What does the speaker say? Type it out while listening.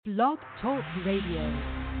Blog Talk Radio.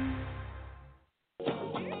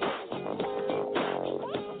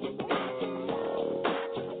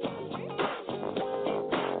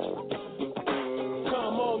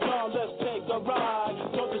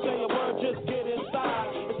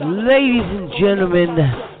 Ladies and gentlemen,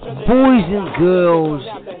 boys and girls,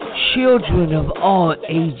 children of all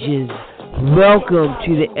ages, welcome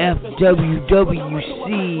to the FWWC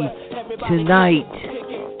tonight.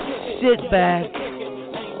 Sit back,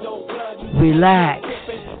 relax,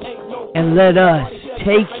 and let us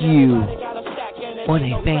take you on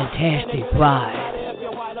a fantastic ride.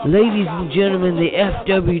 Ladies and gentlemen, the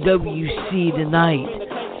FWWC tonight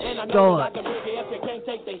starts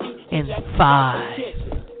in 5,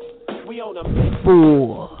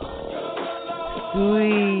 4,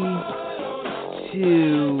 3,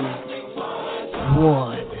 2,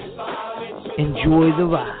 1. Enjoy the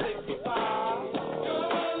ride.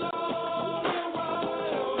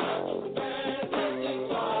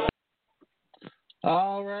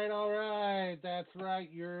 All right. That's right.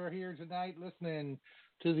 You're here tonight listening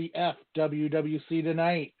to the FWWC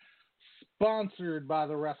tonight, sponsored by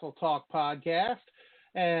the Wrestle Talk podcast.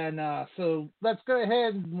 And so let's go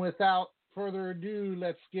ahead and without further ado,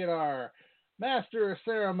 let's get our master of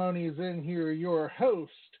ceremonies in here, your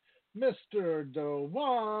host, Mr.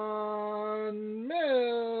 Dewan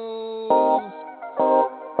Mills.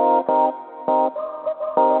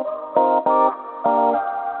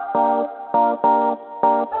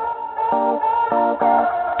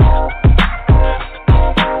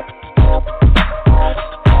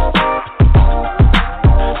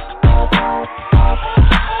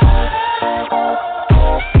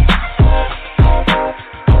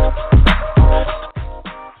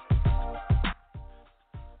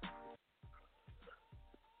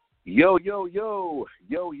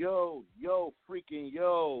 Yo, freaking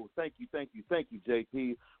yo. Thank you,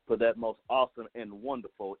 JP, for that most awesome and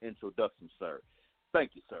wonderful introduction, sir.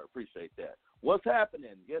 Thank you, sir. Appreciate that. What's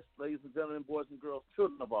happening? Yes, ladies and gentlemen, boys and girls,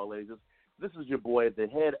 children of all ages, this is your boy, the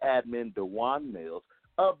head admin, Dewan Mills,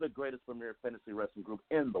 of the greatest premier fantasy wrestling group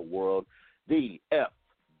in the world, the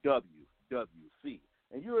FWWC.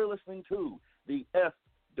 And you are listening to the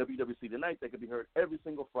FWWC tonight. That can be heard every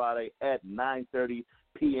single Friday at 9:30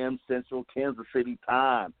 p.m. Central Kansas City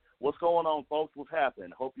time. What's going on, folks? What's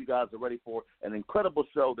happening? Hope you guys are ready for an incredible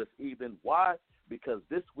show this evening. Why? Because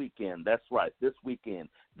this weekend, that's right, this weekend,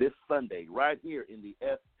 this Sunday, right here in the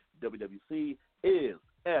FWWC is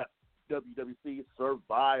FWWC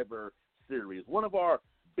Survivor Series, one of our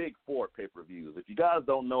big four pay-per-views. If you guys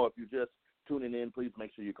don't know, if you're just tuning in, please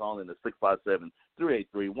make sure you call in to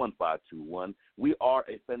 657-383-1521. We are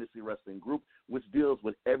a fantasy wrestling group which deals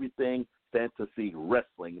with everything fantasy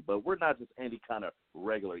wrestling, but we're not just any kind of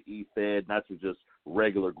regular E-Fed, not just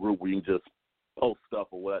regular group where you can just post stuff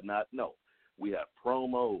or whatnot. No, we have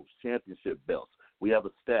promos, championship belts. We have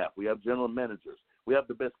a staff. We have general managers. We have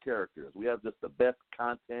the best characters. We have just the best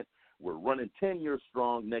content. We're running 10 years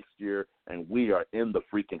strong next year, and we are in the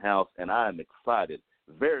freaking house, and I am excited,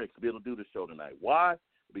 very excited to do the show tonight. Why?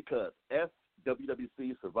 Because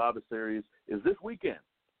FWWC Survivor Series is this weekend.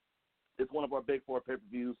 It's one of our big four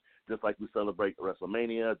pay-per-views, just like we celebrate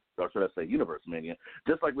WrestleMania, or should I say Universe Mania,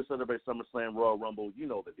 just like we celebrate SummerSlam, Royal Rumble. You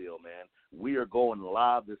know the deal, man. We are going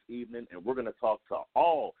live this evening, and we're going to talk to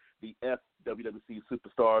all the FWWC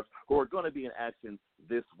superstars who are going to be in action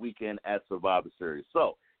this weekend at Survivor Series.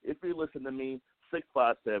 So if you listen to me,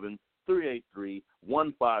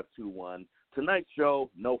 657-383-1521. Tonight's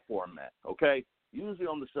show, no format, okay? Usually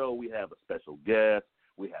on the show we have a special guest.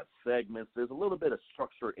 We have segments. There's a little bit of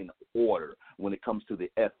structure and order when it comes to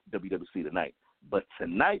the FWWC tonight. But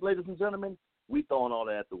tonight, ladies and gentlemen, we throwing all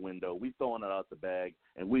that out the window. We throwing it out the bag,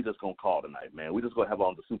 and we just going to call tonight, man. We just going to have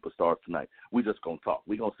on the superstars tonight. We just going to talk.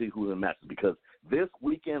 We going to see who's in matches because this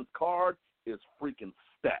weekend's card is freaking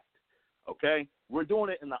stacked, okay? We're doing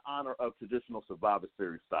it in the honor of traditional Survivor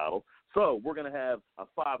Series style. So we're going to have a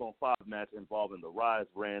 5-on-5 match involving the Rise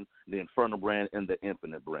brand, the Inferno brand, and the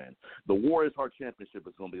Infinite brand. The Warriors Heart Championship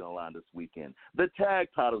is going to be online this weekend. The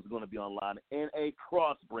tag titles are going to be online in a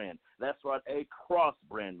cross brand. That's right, a cross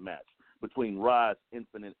brand match between Rise,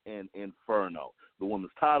 Infinite, and Inferno. The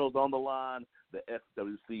women's titles on the line, the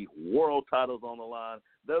FWC World titles on the line.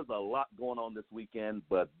 There's a lot going on this weekend,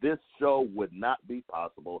 but this show would not be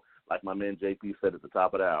possible, like my man JP said at the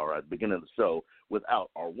top of the hour, at the beginning of the show,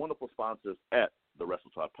 without our wonderful sponsors at the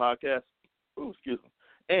Wrestle Talk Podcast,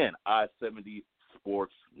 and I-70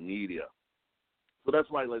 Sports Media. So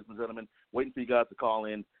that's right, ladies and gentlemen. Waiting for you guys to call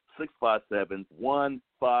in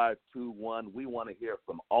 657-1521. We want to hear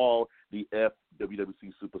from all the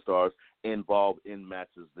FWWC superstars involved in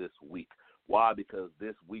matches this week. Why? Because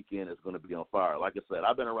this weekend is going to be on fire. Like I said,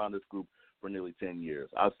 I've been around this group for nearly 10 years.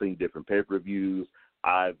 I've seen different pay-per-views.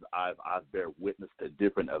 I've bear witness to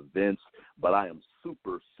different events, but I am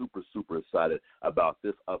super, super, super excited about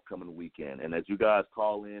this upcoming weekend. And as you guys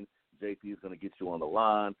call in, JP is going to get you on the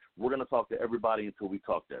line. We're going to talk to everybody until we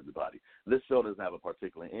talk to everybody. This show doesn't have a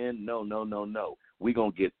particular end. No. We're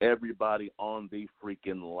going to get everybody on the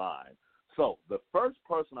freaking line. So the first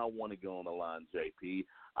person I want to go on the line, JP,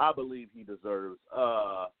 I believe he deserves,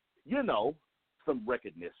 some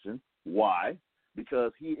recognition. Why?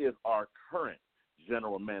 Because he is our current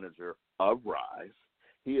general manager of Rise.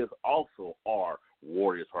 He is also our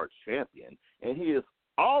Warriors Heart champion, and he is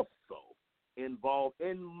also involved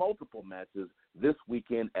in multiple matches this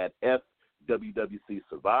weekend at FWWC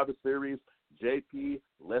Survivor Series. JP,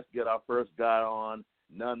 let's get our first guy on,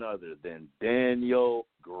 none other than Daniel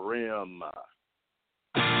Grimm.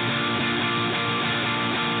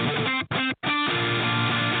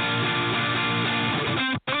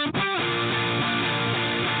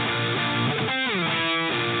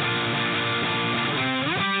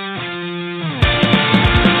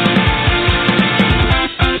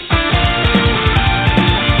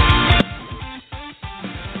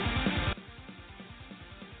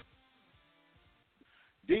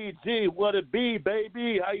 DG, what it be,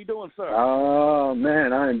 baby? How you doing, sir? Oh,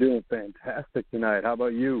 man, I am doing fantastic tonight. How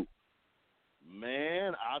about you?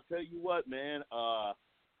 Man, I'll tell you what, man.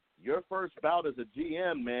 Your first bout as a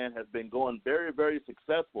GM, man, has been going very, very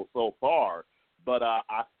successful so far. But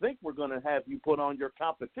I think we're going to have you put on your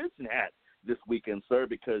competition hat this weekend, sir,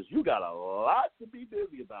 because you got a lot to be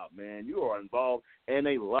busy about, man. You are involved in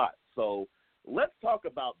a lot. So let's talk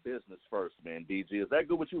about business first, man, DG. Is that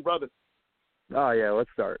good with you, brother? Oh, yeah, let's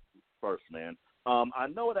start. First, man. I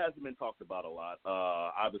know it hasn't been talked about a lot.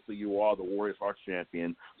 Obviously, you are the Warriors Heart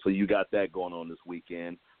champion, so you got that going on this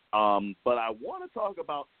weekend. But I want to talk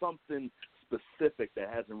about something specific that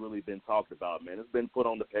hasn't really been talked about, man. It's been put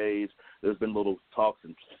on the page. There's been little talks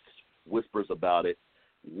and whispers about it.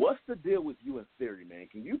 What's the deal with you and Theory, man?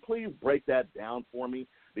 Can you please break that down for me?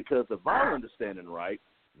 Because if I'm understanding right,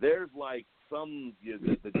 there's like the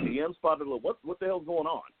GM spotted, what the hell's going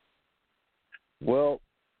on? Well,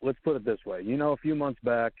 let's put it this way. A few months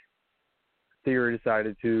back, Theory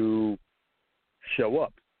decided to show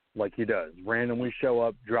up like he does. Randomly show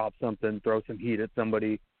up, drop something, throw some heat at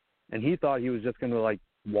somebody. And he thought he was just going to,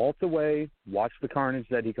 waltz away, watch the carnage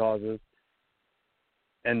that he causes,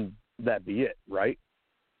 and that be it, right?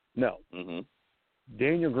 No. Mm-hmm.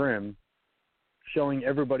 Daniel Grimm showing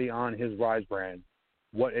everybody on his Rise brand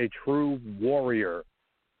what a true warrior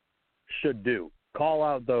should do. Call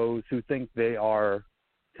out those who think they are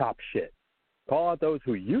top shit. Call out those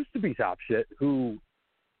who used to be top shit, who,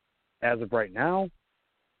 as of right now,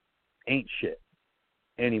 ain't shit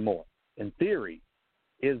anymore. And Theory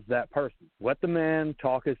is that person. Let the man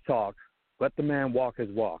talk his talk. Let the man walk his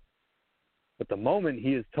walk. But the moment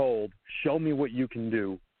he is told, show me what you can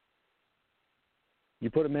do, you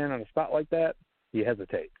put a man on a spot like that, he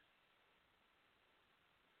hesitates.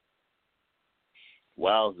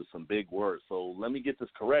 Wow, those are some big words. So let me get this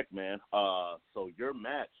correct, man. So your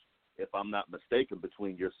match, if I'm not mistaken,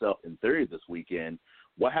 between yourself and Theory this weekend,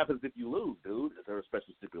 what happens if you lose, dude? Is there a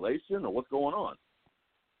special stipulation or what's going on?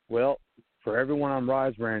 Well, for everyone on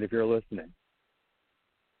Rise Brand, if you're listening,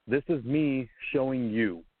 this is me showing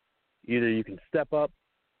you either you can step up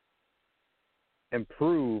and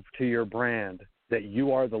prove to your brand that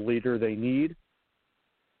you are the leader they need,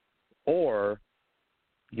 or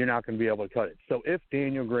you're not going to be able to cut it. So if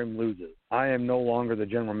Daniel Grimm loses, I am no longer the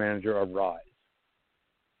general manager of Rise.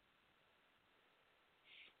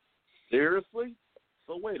 Seriously?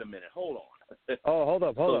 So wait a minute. Hold on. Hold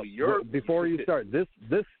up. Before you start, this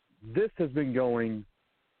has been going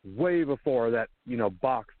way before that,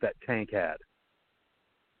 box that Tank had.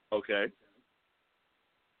 Okay.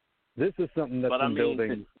 This is something that's been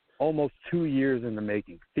building almost 2 years in the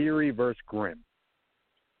making. Theory versus Grimm.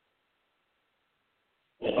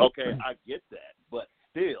 Okay, I get that, but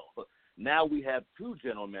still, now we have two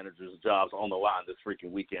general managers' jobs on the line this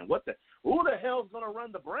freaking weekend. Who the hell's going to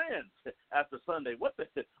run the brands after Sunday?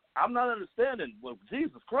 I'm not understanding. Well,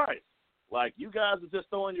 Jesus Christ. You guys are just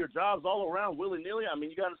throwing your jobs all around willy-nilly. I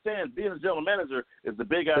mean, you got to understand, being a general manager is the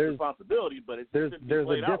big-ass responsibility, but it shouldn't be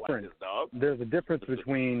played out like this, dog. There's a difference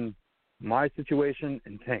between my situation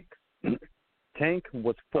and Tank. Tank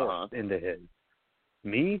was forced into his.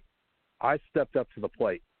 Me, I stepped up to the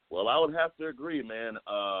plate. Well, I would have to agree, man.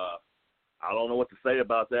 I don't know what to say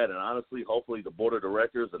about that. And honestly, hopefully the board of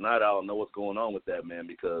directors and Night Owl know what's going on with that, man,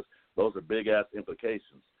 because those are big-ass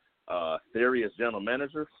implications. Theory as general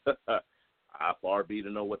manager, I far be to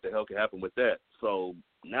know what the hell can happen with that. So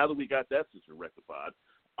now that we got that situation rectified,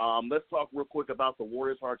 let's talk real quick about the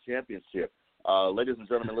Warriors Heart Championship. Ladies and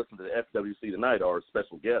gentlemen, listen to the FWC tonight, our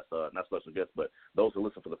special guest, not special guest, but those who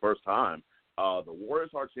listen for the first time. The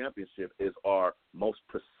Warriors Heart Championship is our most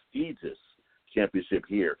prestigious championship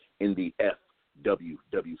here in the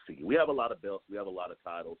FWWC. We have a lot of belts, we have a lot of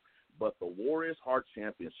titles, but the Warriors Heart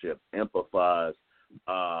Championship amplifies,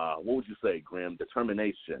 what would you say, Grim?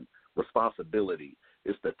 Determination, responsibility.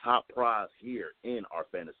 It's the top prize here in our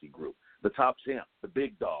fantasy group. The top champ, the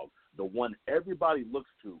big dog, the one everybody looks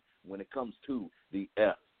to when it comes to the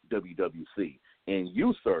FWWC. And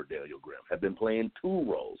you, sir, Daniel Grimm, have been playing two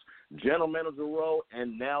roles, general manager role,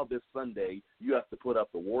 and now this Sunday you have to put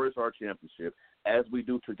up the Warriors Heart Championship, as we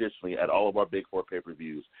do traditionally at all of our Big Four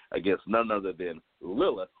pay-per-views, against none other than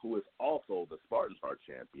Lilith, who is also the Spartans Heart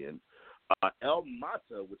Champion, El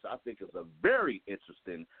Mata, which I think is a very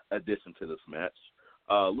interesting addition to this match,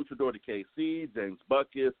 Luchador de KC, James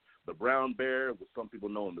Buckus, the Brown Bear, which some people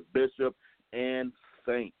know him as Bishop, and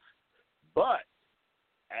Saint. But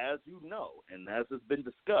as you know, and as has been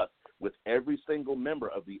discussed with every single member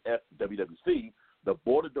of the FWWC, the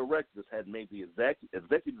board of directors had made the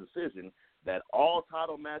executive decision that all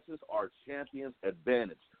title matches are champions'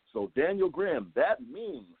 advantage. So, Daniel Grimm, that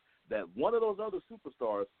means that one of those other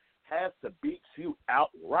superstars has to beat you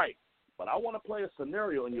outright. But I want to play a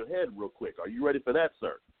scenario in your head real quick. Are you ready for that,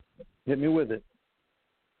 sir? Hit me with it.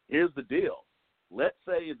 Here's the deal. Let's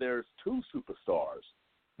say there's two superstars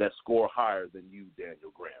that score higher than you,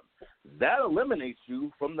 Daniel Graham. That eliminates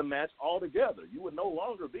you from the match altogether. You would no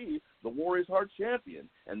longer be the Warriors Heart Champion.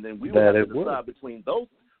 And then we would have to decide between those.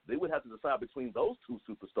 They would have to decide between those two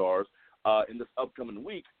superstars in this upcoming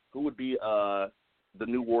week who would be the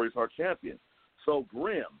new Warriors Heart Champion. So,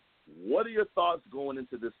 Grim, what are your thoughts going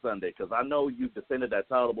into this Sunday? Because I know you've defended that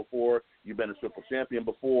title before. You've been a triple champion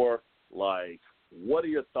before. Like, what are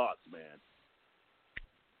your thoughts, man?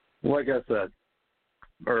 Like I said,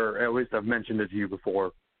 or at least I've mentioned it to you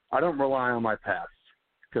before, I don't rely on my past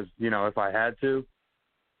because, if I had to,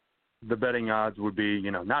 the betting odds would be,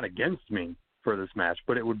 not against me for this match,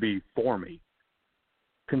 but it would be for me.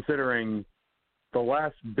 Considering the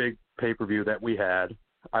last big pay-per-view that we had,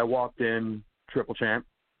 I walked in triple champ,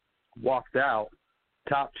 walked out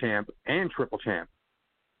top champ and triple champ.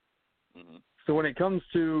 Mm-hmm. So when it comes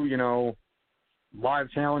to,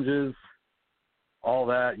 live challenges, all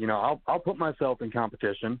that, I'll put myself in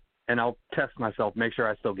competition and I'll test myself, make sure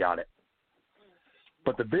I still got it.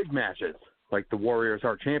 But the big matches, like the Warriors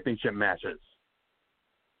Heart Championship matches,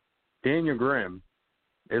 Daniel Grimm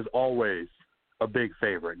is always a big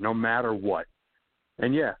favorite, no matter what.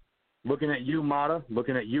 And yeah, looking at you, Mata,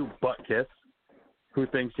 looking at you, Butt Kiss, who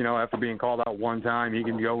thinks, after being called out one time, he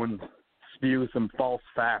can go and spew some false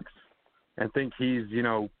facts and think he's,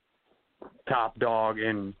 top dog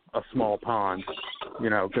in a small pond,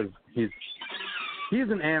 because he's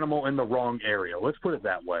an animal in the wrong area. Let's put it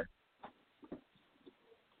that way.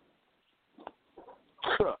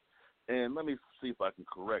 And let me see if I can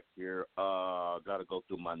correct here. Got to go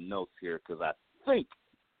through my notes here because I think,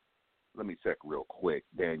 let me check real quick,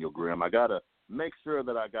 Daniel Grimm. I got to make sure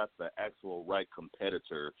that I got the actual right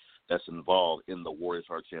competitor that's involved in the Warriors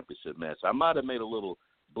Heart Championship match. I might have made a little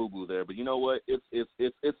boo-boo there, but you know what? It's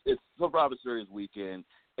Survivor Series weekend.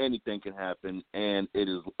 Anything can happen, and it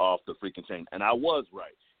is off the freaking chain. And I was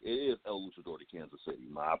right. It is El Luchador de Kansas City.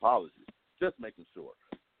 My apologies. Just making sure.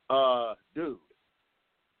 Dude,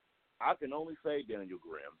 I can only say, Daniel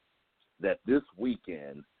Grimm, that this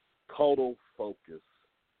weekend, total focus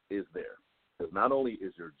is there. Because not only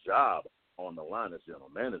is your job on the line as general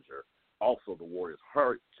manager, also the Warriors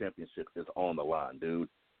Heart Championship is on the line, dude.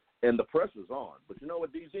 And the pressure's on. But you know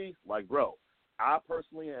what, DG? Like, bro, I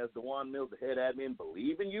personally, as Dewan Mills, the head admin,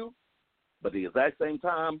 believe in you. But at the exact same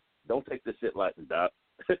time, don't take this shit lightly, Doc.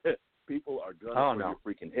 People are gunning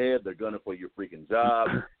for your freaking head. They're gunning for your freaking job.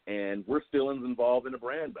 And we're still involved in a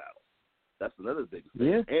brand battle. That's another big thing.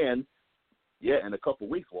 Yeah. And, in a couple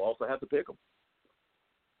of weeks, we'll also have to pick them.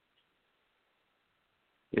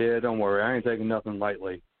 Yeah, don't worry. I ain't taking nothing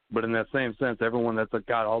lightly. But in that same sense, everyone that's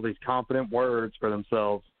got all these confident words for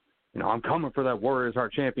themselves, I'm coming for that Warriors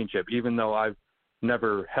Heart Championship, even though I've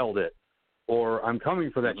never held it. Or I'm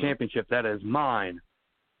coming for that championship that is mine,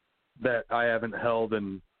 that I haven't held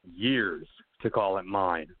in years, to call it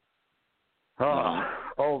mine.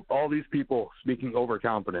 All these people speaking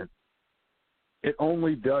overconfident. It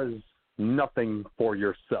only does nothing for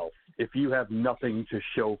yourself if you have nothing to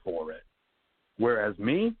show for it. Whereas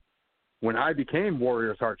me, when I became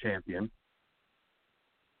Warriors Heart Champion,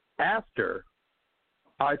 after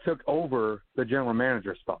I took over the general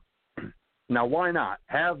manager spot, Now, why not?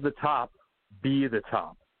 Have the top be the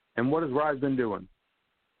top. And what has Rise been doing?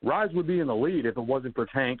 Rise would be in the lead if it wasn't for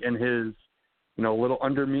Tank and his, little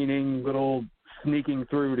undermeaning, little sneaking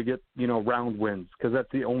through to get, round wins, because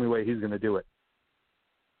that's the only way he's going to do it.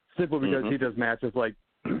 Simply because he does matches like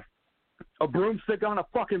a broomstick on a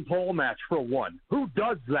fucking pole match for one. Who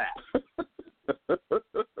does that?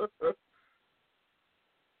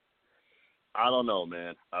 I don't know,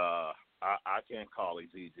 man. I can't call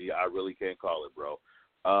it, GG. I really can't call it, bro.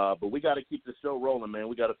 But we got to keep the show rolling, man.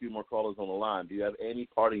 We got a few more callers on the line. Do you have any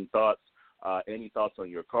parting thoughts? Any thoughts on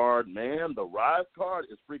your card? Man, the Rise card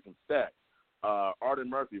is freaking stacked. Arden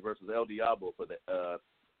Murphy versus El Diablo for the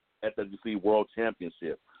FWC World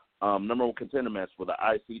Championship. Number one contender match for the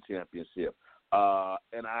IC Championship.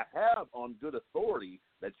 And I have on good authority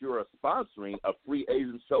that you're sponsoring a free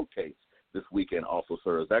agent showcase this weekend also,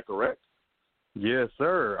 sir. Is that correct? Yes,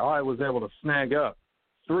 sir. I was able to snag up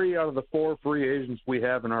 3 out of the 4 free agents we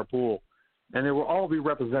have in our pool, and they will all be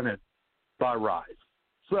represented by Rise.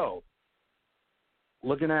 So,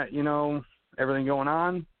 looking at, everything going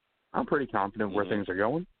on, I'm pretty confident where things are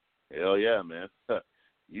going. Hell yeah, man.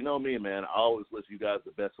 You know me, man. I always wish you guys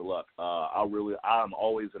the best of luck. I'm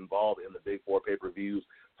always involved in the Big 4 pay-per-views,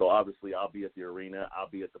 so obviously I'll be at the arena. I'll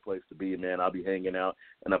be at the place to be, man. I'll be hanging out.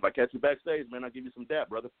 And if I catch you backstage, man, I'll give you some dap,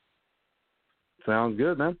 brother. Sounds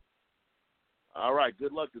good, man. All right.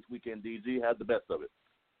 Good luck this weekend, DG. Have the best of it.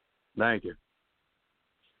 Thank you.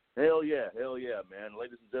 Hell yeah, man.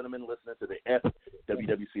 Ladies and gentlemen, listening to the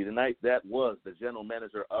FWWC tonight, that was the general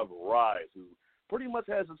manager of Rise, who pretty much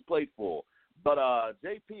has his plate full. But,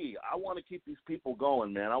 JP, I want to keep these people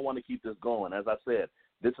going, man. I want to keep this going. As I said,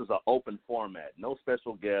 this is an open format. No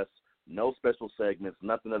special guests, no special segments,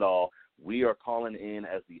 nothing at all. We are calling in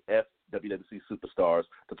as the FWWC Superstars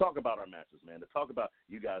to talk about our matches, man, to talk about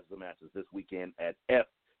you guys' matches this weekend at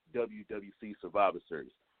FWWC Survivor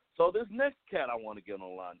Series. So this next cat I want to get on the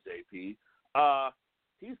line, JP,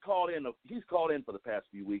 he's called in for the past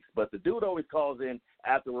few weeks, but the dude always calls in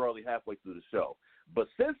after we're already halfway through the show. But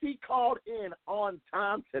since he called in on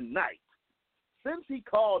time tonight, since he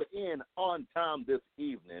called in on time this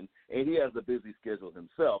evening, and he has a busy schedule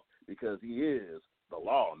himself because he is the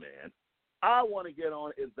lawman, I want to get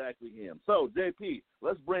on exactly him. So, JP,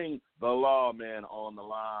 let's bring the lawman on the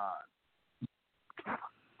line.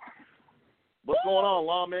 What's going on,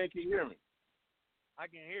 lawman? Can you hear me? I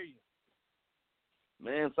can hear you.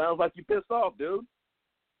 Man, sounds like you pissed off, dude.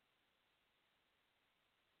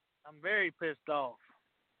 I'm very pissed off.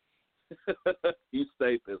 You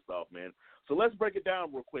stay pissed off, man. So let's break it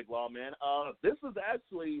down real quick, lawman. This is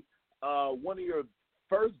actually one of your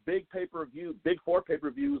first Big 4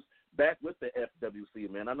 pay-per-views back with the FWC,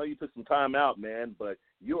 man. I know you took some time out, man, but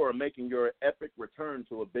you are making your epic return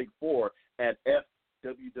to a Big 4 at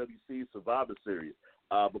FWWC Survivor Series.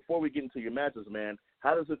 Before we get into your matches, man,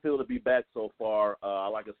 how does it feel to be back so far?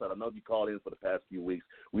 Like I said, I know you called in for the past few weeks.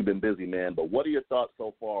 We've been busy, man, but what are your thoughts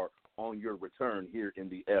so far on your return here in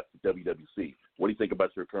the FWWC? What do you think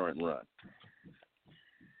about your current run?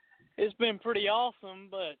 It's been pretty awesome,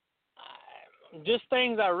 but just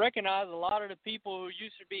things I recognize. A lot of the people who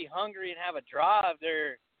used to be hungry and have a drive,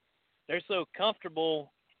 they're so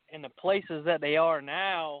comfortable in the places that they are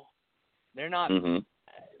now. They're not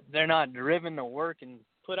they're not driven to work and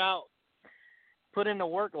put in the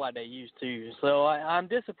work like they used to. So I'm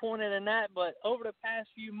disappointed in that. But over the past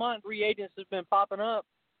few months, free agents have been popping up.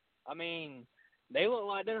 I mean, they look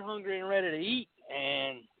like they're hungry and ready to eat.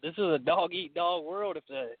 And this is a dog-eat-dog world. If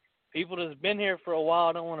the people that's been here for a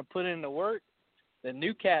while don't want to put in the work, the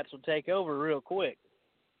new cats will take over real quick.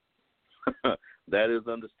 That is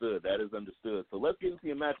understood. So let's get into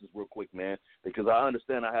your matches real quick, man, because I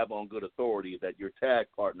understand I have on good authority that your tag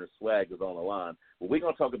partner, Swag, is on the line. But we're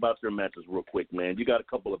going to talk about your matches real quick, man. You got a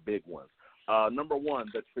couple of big ones. Number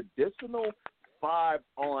one, the traditional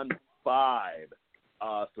 5-on-5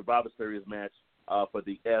 Survivor Series match for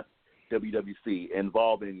the FWWC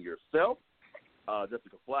involving yourself,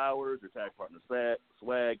 Jessica Flowers, your tag partner,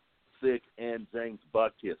 Swag, Sick, and James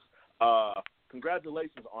Butkus.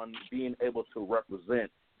 Congratulations on being able to represent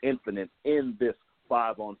Infinite in this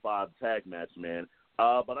 5-on-5 tag match, man.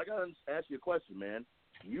 But I got to ask you a question, man.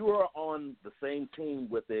 You are on the same team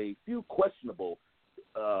with a few questionable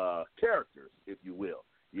characters, if you will.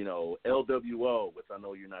 You know, LWO, which I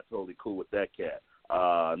know you're not totally cool with that cat.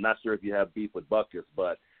 Not sure if you have beef with Butkus,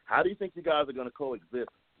 but how do you think you guys are going to coexist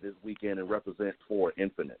this weekend and represent for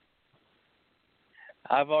Infinite?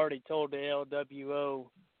 I've already told the LWO,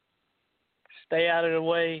 stay out of the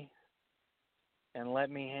way and let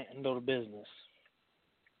me handle the business.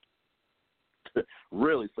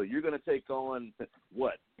 Really? So you're going to take on,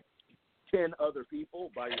 what, 10 other people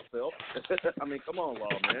by yourself. I mean, come on, Law,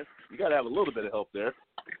 man. You got to have a little bit of help there.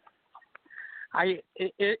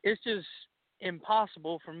 It's just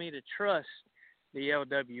impossible for me to trust the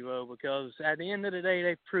LWO because at the end of the day,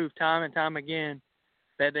 they've proved time and time again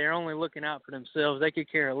that they're only looking out for themselves. They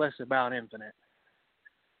could care less about Infinite.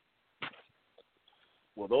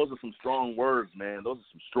 Well, those are some strong words, man. Those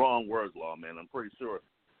are some strong words, Law, man. I'm pretty sure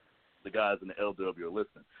the guys in the LW are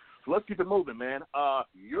listening. So let's keep it moving, man.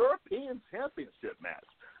 European Championship match.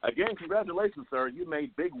 Again, congratulations, sir. You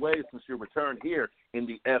made big waves since your return here in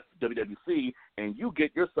the FWWC, and you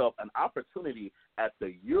get yourself an opportunity at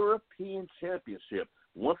the European Championship.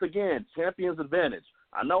 Once again, champion's advantage.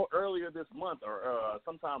 I know earlier this month or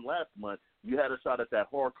sometime last month you had a shot at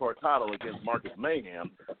that hardcore title against Marcus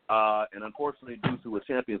Mayhem, and unfortunately due to a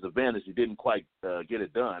champion's advantage, you didn't quite get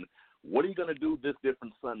it done. What are you going to do this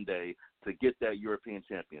different Sunday to get that European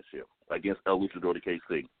Championship against El Luchador de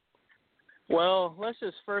KC? Well, let's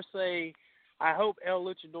just first say I hope El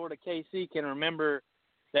Luchador de KC can remember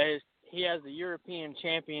that he has the European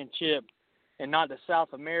Championship and not the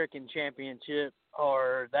South American Championship,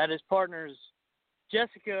 or that his partner's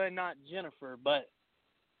Jessica and not Jennifer. But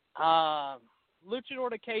Luchador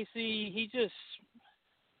de KC,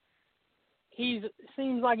 he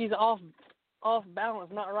seems like he's off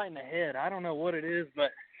balance, not right in the head. I don't know what it is,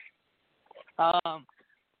 but I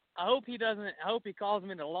hope he calls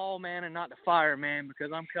me the lawman and not the fireman,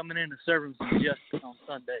 because I'm coming in to serve him some justice on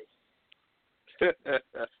Sunday.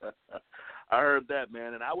 I heard that,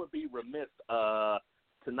 man, and I would be remiss to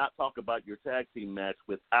not talk about your tag team match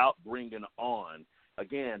without bringing on,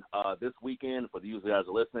 again, this weekend, for you guys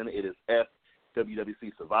are listening, it is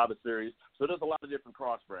FWWC Survivor Series. So there's a lot of different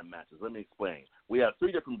cross-brand matches. Let me explain. We have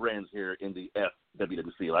 3 different brands here in the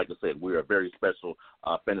FWWC. Like I said, we're a very special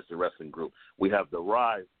fantasy wrestling group. We have the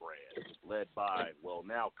Rise brand, led by, well,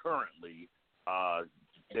 now currently,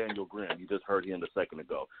 Daniel Grimm. You just heard him a second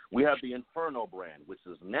ago. We have the Inferno brand, which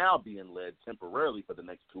is now being led temporarily for the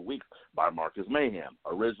next 2 weeks by Marcus Mayhem,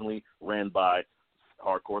 originally ran by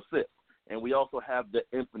Hardcore Sith. And we also have the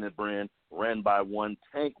Infinite brand, ran by one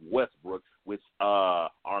Tank Westbrook, which our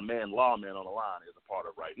man Lawman on the line is a part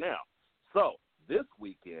of right now. So this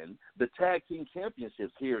weekend, the Tag Team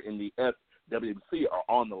Championships here in the FWC are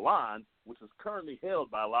on the line, which is currently held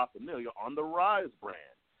by La Familia on the Rise brand.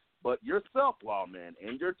 But yourself, Lawman,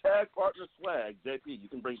 and your tag partner Swag, JP, you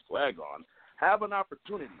can bring Swag on, have an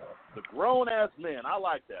opportunity. The grown-ass man, I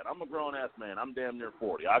like that. I'm a grown-ass man. I'm damn near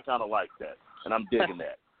 40. I kind of like that, and I'm digging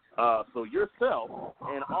that. So yourself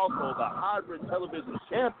and also the Hybrid Television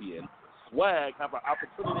Champion, Swag, have an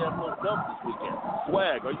opportunity at himself this weekend.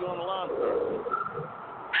 Swag, are you on the line, sir?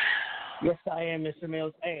 Yes, I am, Mr.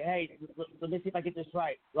 Mills. Hey, let me see if I get this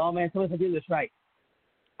right. Lawman, tell me if I do this right.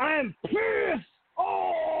 I'm pissed!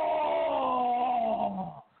 Oh!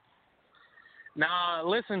 Nah,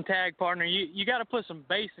 listen, tag partner, you got to put some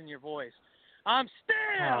bass in your voice. I'm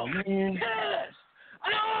still pissed!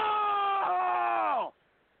 Oh!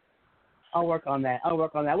 I'll work on that.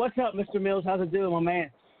 What's up, Mr. Mills? How's it doing, my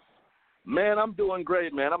man? Man, I'm doing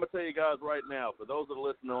great, man. I'm going to tell you guys right now, for those that are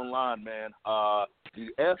listening online, man,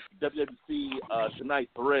 the FWWC Tonight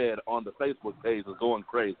thread on the Facebook page is going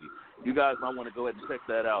crazy. You guys might want to go ahead and check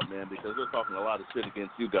that out, man, because they're talking a lot of shit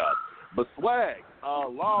against you guys. But Swag,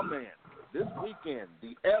 Lawman, this weekend,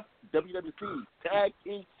 the FWWC Tag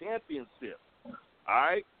Team Championship, all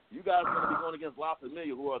right? You guys are going to be going against La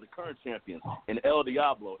Familia, who are the current champions, and El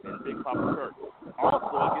Diablo and Big Papa Kirk.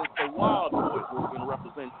 Also against the Wild Boys, who are going to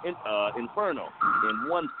represent Inferno, and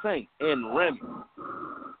One Saint, and Remy.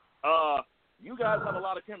 You guys have a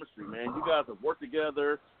lot of chemistry, man. You guys have worked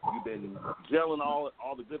together. You've been gelling all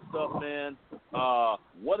the good stuff, man.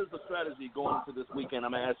 What is the strategy going into this weekend?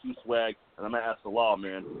 I'm going to ask you, Swag, and I'm going to ask the Law,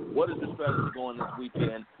 man. What is the strategy going this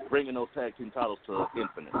weekend, bringing those tag team titles to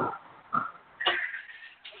Infinite?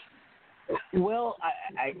 Well,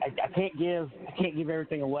 I can't give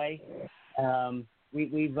everything away.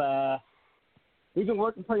 We've been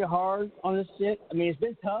working pretty hard on this shit. I mean, it's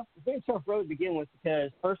been tough. It's been a tough road to begin with,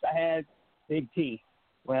 because first I had Big T.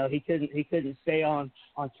 Well, he couldn't stay on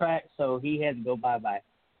track, so he had to go bye-bye.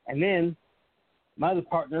 And then my other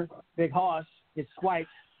partner, Big Hoss, gets swiped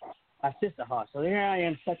by Sister Hoss. So here I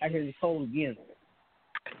am stuck out here in the cold again.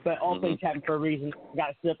 But all things happen for a reason. Got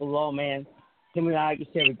to sit up with the Lawman. Him and I, like you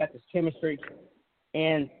said, we got this chemistry.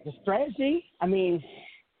 And the strategy, I mean,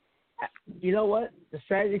 you know what? The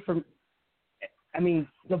strategy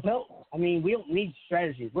the belt, we don't need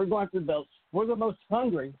strategy. We're going for the belts. We're the most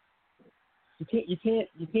hungry. You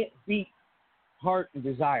can't beat heart and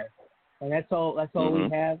desire. And that's all we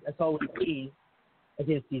have. That's all we need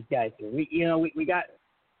against these guys here. We got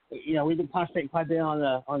we've been concentrating quite a bit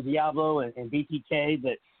on Diablo and BTK,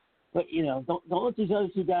 but don't let these other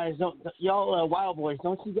two guys y'all Wild Boys.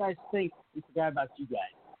 Don't you guys think we forgot about you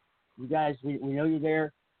guys? You guys, we know you're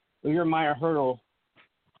there. But you're a minor hurdle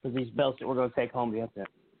for these belts that we're going to take home to that.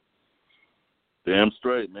 Damn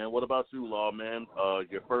straight, man. What about you, Law, man?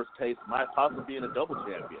 Your first taste might possibly be in a double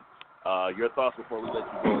champion. Your thoughts before we let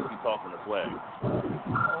you go and keep talking the swag.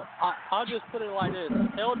 I'll just put it like this.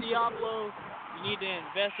 El Diablo, you need to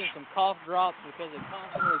invest in some cough drops because it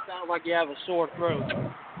constantly sounds like you have a sore throat.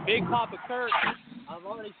 Big Papa Kurt, I've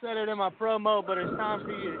already said it in my promo, but it's time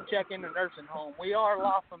for you to check in the nursing home. We are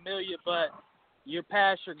La Familia, but you're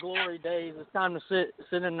past your glory days. It's time to sit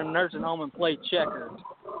in the nursing home and play checkers.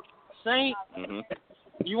 Saint,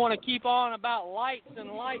 you want to keep on about lights and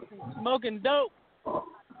smoking dope.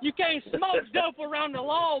 You can't smoke dope around the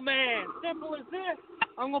law, man. Simple as this.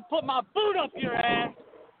 I'm going to put my boot up your ass.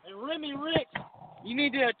 And Remy Ricks, you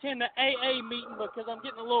need to attend the AA meeting because I'm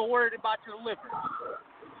getting a little worried about your liver.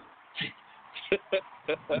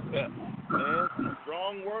 Man, some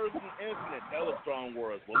strong words and infinite. Hella strong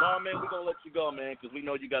words. Well, no, man, we're going to let you go, man, because we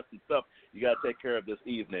know you got some stuff you got to take care of this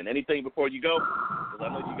evening. Anything before you go? Because I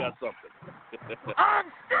know you got something. I'm still pissed off!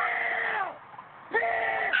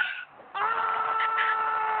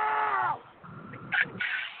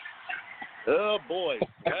 Oh, boy.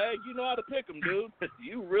 Hey, you know how to pick them, dude.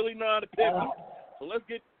 You really know how to pick them. So let's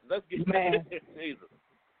get man. Jesus.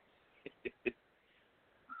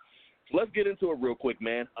 Let's get into it real quick,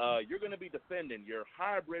 man. You're going to be defending your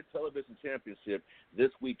hybrid television championship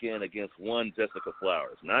this weekend against one Jessica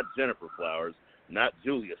Flowers. Not Jennifer Flowers, not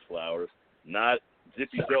Julius Flowers, not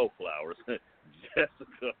Jiffy Joe Flowers.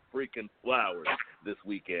 Jessica freaking Flowers this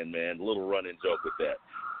weekend, man. A little running joke with that.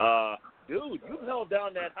 Dude, you've held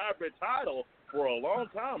down that hybrid title for a long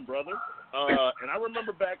time, brother. And I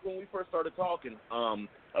remember back when we first started talking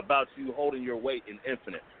about you holding your weight in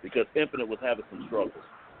Infinite because Infinite was having some struggles.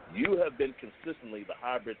 You have been consistently the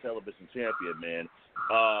hybrid television champion, man.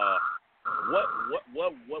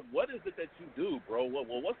 What is it that you do, bro?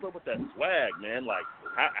 What's up with that swag, man? Like,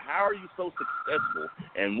 how are you so successful?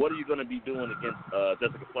 And what are you going to be doing against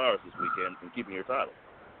Jessica Flowers this weekend and keeping your title?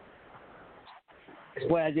 That's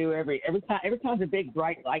what I do every time the big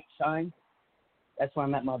bright light shines. That's when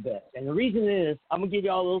I'm at my best. And the reason is, I'm gonna give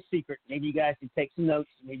you all a little secret. Maybe you guys could take some notes.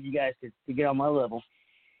 Maybe you guys could get on my level.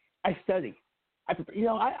 I study. I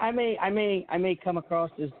may come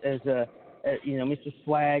across as Mr.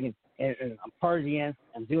 Swag and I'm partying,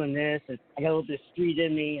 I'm doing this, and I got a little bit of street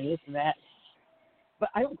in me and this and that. But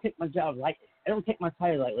I don't take my job lightly. I don't take my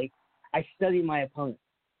title lightly. I study my opponent.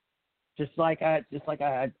 Just like I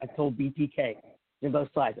told BTK in both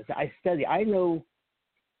sides. I study. I know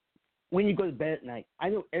when you go to bed at night. I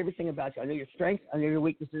know everything about you. I know your strengths. I know your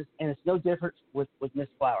weaknesses, and it's no different with Miss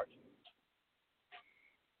Flowers.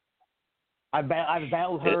 I've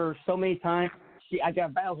battled her so many times. I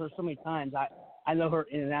battled her so many times. I know her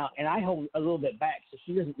in and out, and I hold a little bit back, so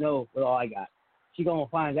she doesn't know what all I got. She's gonna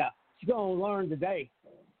find out. She's gonna learn today.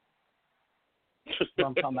 What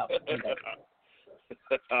I'm talking about today.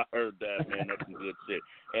 I heard that, man. That's some good shit.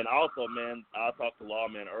 And also, man, I talked to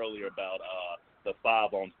Lawman earlier about the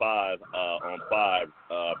 5-on-5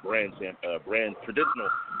 brand traditional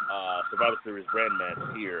Survivor Series brand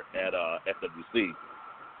match here at FWC.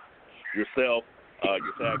 Yourself,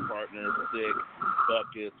 your tag partners, Sick,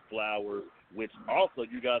 Buckets, Flowers, which also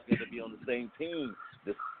you guys get to be on the same team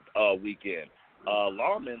this weekend.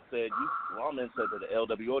 Lawman said that the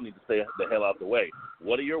LWO needs to stay the hell out the way.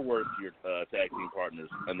 What are your words to your tag team partners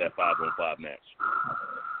in that 5-on-5 match?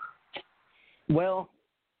 Well,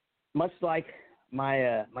 much like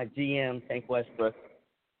my GM, Tank Westbrook,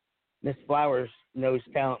 Miss Flowers knows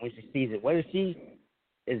talent when she sees it. Whether she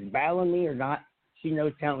is battling me or not, she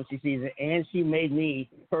knows talent when she sees it, and she made me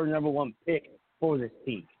her number one pick for this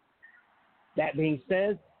peak. That being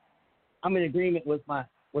said, I'm in agreement with my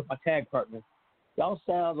tag partner. Y'all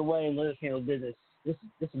stay out of the way and let us handle business. This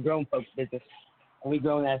is grown folks' business, and we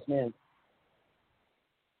grown-ass men.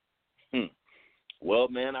 Well,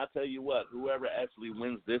 man, I tell you what, whoever actually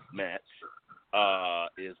wins this match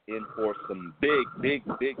is in for some big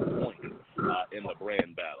points in the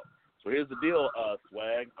brand battle. So here's the deal,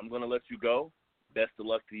 Swag. I'm going to let you go. Best of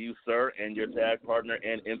luck to you, sir, and your tag partner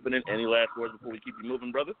and Infinite. Any last words before we keep you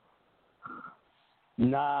moving, brother?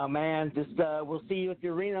 Nah, man. Just we'll see you at the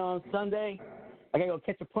arena on Sunday. I got to go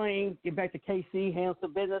catch a plane, get back to KC, handle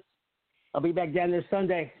some business. I'll be back down there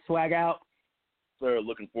Sunday. Swag out. Sir,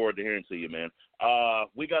 looking forward to hearing to you, man.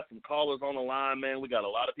 We got some callers on the line, man. We got a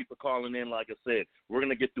lot of people calling in, like I said. We're going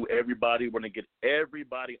to get through everybody. We're going to get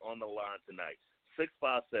everybody on the line tonight.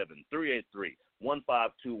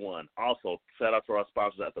 657-383-1521. Also, shout out to our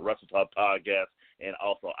sponsors at the Wrestle Talk Podcast and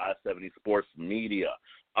also I-70 Sports Media.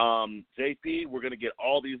 JP, we're going to get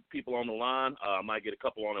all these people on the line. I might get a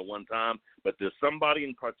couple on at one time, but there's somebody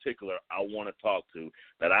in particular I want to talk to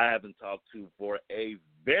that I haven't talked to for a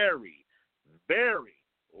very, very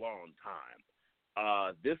long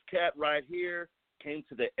time. This cat right here came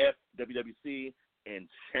to the FWWC and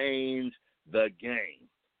changed the game.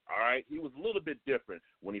 All right? He was a little bit different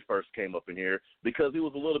when he first came up in here because he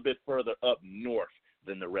was a little bit further up north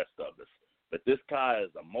than the rest of us. But this guy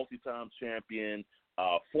is a multi-time champion,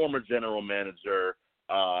 former general manager.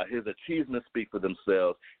 His achievements speak for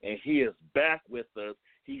themselves, and he is back with us.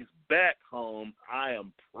 He's back home. I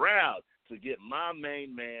am proud to get my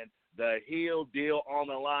main man, the Heel Deal, on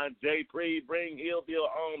the line. Jay Preed, bring Heel Deal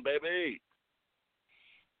on, baby.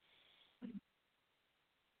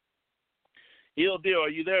 Heel Deal, are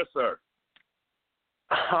you there, sir?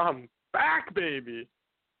 I'm back, baby.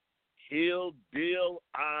 Heel Deal,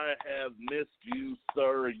 I have missed you,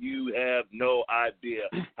 sir. You have no idea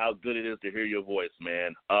how good it is to hear your voice,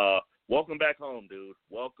 man. Welcome back home, dude.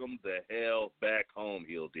 Welcome the hell back home,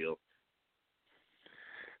 Heel Deal.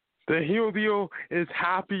 The Heel Deal is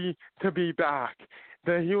happy to be back.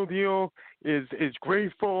 The Heel Deal is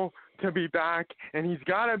grateful to be back, and he's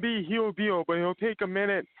got to be Heel Deal, but he'll take a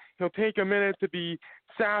minute. He'll take a minute to be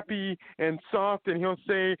sappy and soft, and he'll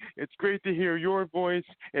say, it's great to hear your voice.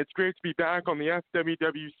 It's great to be back on the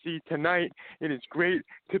FWWC tonight. It is great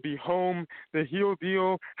to be home. The Heel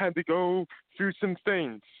Deal had to go through some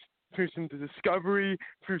things, through some discovery,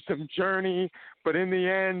 through some journey, but in the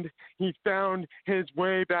end, he found his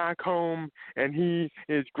way back home, and he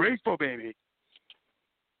is grateful, baby.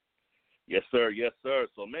 Yes, sir. Yes, sir.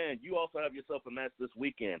 So, man, you also have yourself a match this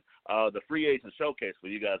weekend. The free agent showcase, for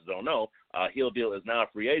you guys who don't know, Heel Deal is now a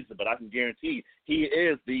free agent, but I can guarantee he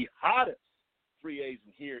is the hottest free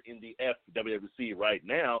agent here in the FWWC right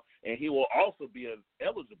now, and he will also be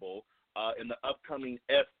eligible in the upcoming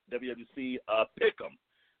FWWC Pick'em,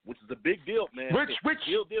 which is a big deal, man. Which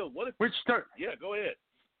Heel Deal? Yeah, go ahead.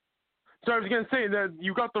 So I was going to say that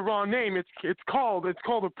you got the wrong name. It's called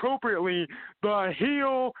appropriately the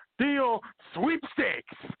Heel Deal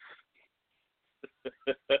Sweepstakes.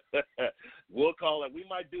 We'll call it. We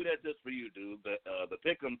might do that just for you, dude. The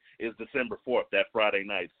Pick'em is December 4th, that Friday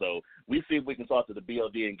night. So we see if we can talk to the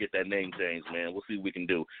BLD and get that name changed, man. We'll see what we can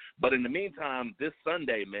do. But in the meantime, this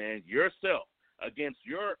Sunday, man, yourself against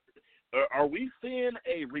are we seeing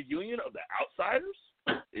a reunion of the Outsiders?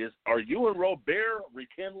 Are you and Robert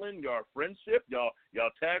rekindling your friendship, y'all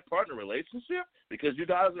tag partner relationship? Because you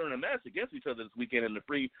guys are in a match against each other this weekend in the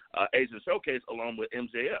free agent showcase along with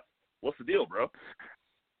MJF. What's the deal, bro?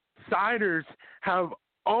 Siders have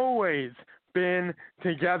always been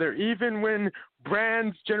together, even when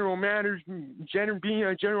Brand's being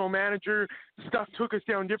a general manager, stuff took us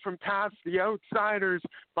down different paths. The Outsiders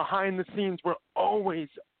behind the scenes were always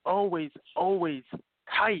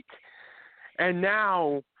tight. And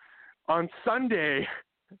now, on Sunday,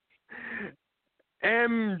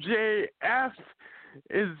 MJF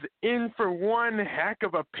is in for one heck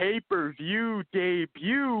of a pay-per-view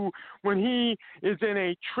debut when he is in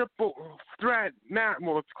a triple threat match.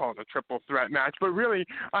 Well, it's called a triple threat match, but really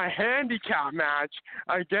a handicap match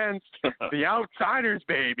against the Outsiders,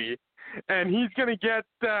 baby. And he's going to get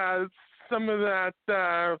some of that.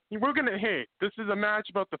 This is a match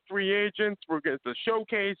about the free agents. It's a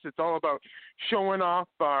showcase. It's all about showing off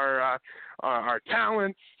our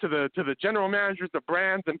talents to the general managers, the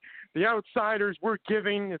brands, and the Outsiders.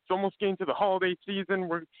 It's almost getting to the holiday season.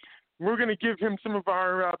 We're going to give him some of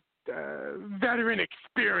our veteran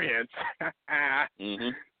experience. Mm-hmm.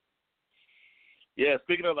 Yeah,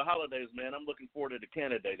 speaking of the holidays, man, I'm looking forward to the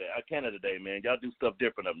Canada Day, man. Y'all do stuff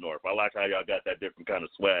different up north. I like how y'all got that different kind of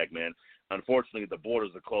swag, man. Unfortunately, the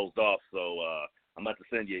borders are closed off, so I'm about to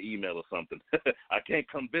send you an email or something. I can't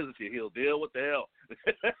come visit you, Heel Deal. What the hell?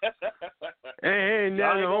 Hey,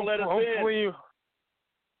 now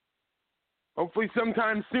hopefully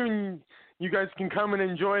sometime soon you guys can come and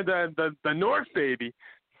enjoy the North, baby.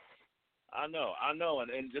 I know.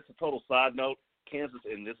 And just a total side note, Kansas,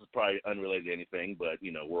 and this is probably unrelated to anything, but,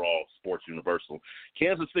 we're all sports universal.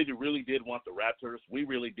 Kansas City really did want the Raptors. We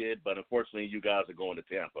really did, but unfortunately you guys are going to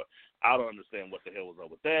Tampa. I don't understand what the hell was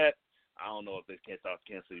up with that. I don't know if they thought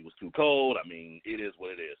Kansas City was too cold. I mean, it is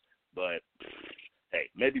what it is. But, hey,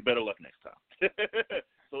 maybe better luck next time.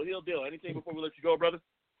 So, Heel Deal, anything before we let you go, brother?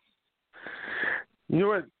 You know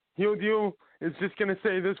what? Heel Deal is just going to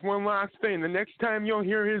say this one last thing. The next time you'll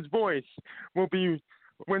hear his voice will be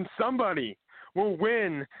when somebody will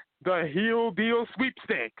win the Heel Deal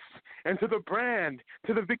sweepstakes. And to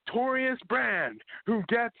the victorious brand who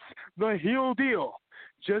gets the Heel Deal,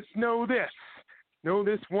 just know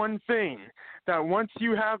this one thing, that once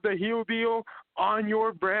you have the Heel Deal on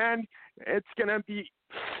your brand, it's going to be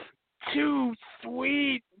too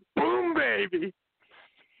sweet. Boom, baby.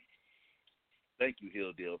 Thank you,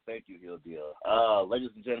 Heel Deal. Thank you, Heel Deal. Ladies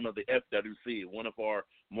and gentlemen of the FWWC, one of our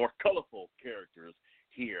more colorful characters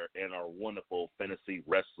here in our wonderful fantasy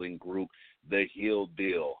wrestling group, the Heel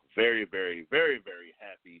Deal. Very, very, very, very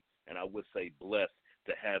happy, and I would say blessed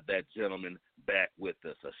to have that gentleman back with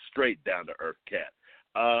us, a straight down-to-earth cat.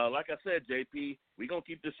 Like I said, JP, we're going to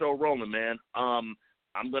keep this show rolling, man. I'm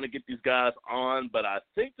going to get these guys on, but I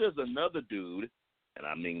think there's another dude, and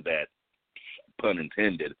I mean that, pun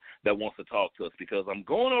intended, that wants to talk to us because I'm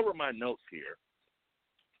going over my notes here.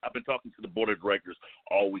 I've been talking to the board of directors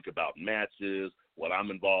all week about matches, what I'm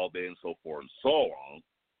involved in, so forth and so on.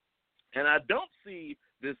 And I don't see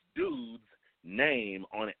this dude's name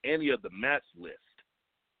on any of the match list.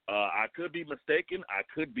 I could be mistaken. I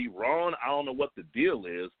could be wrong. I don't know what the deal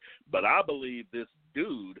is, but I believe this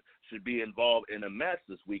dude should be involved in a match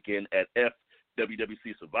this weekend at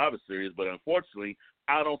FWWC Survivor Series, but unfortunately,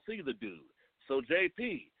 I don't see the dude. So,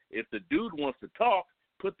 JP, if the dude wants to talk,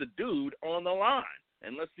 put the dude on the line,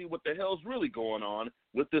 and let's see what the hell's really going on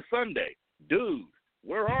with this Sunday. Dude,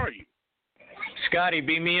 where are you? Scotty,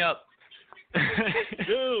 beat me up.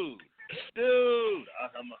 Dude.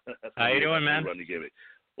 How you doing, man?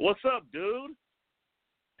 What's up, dude?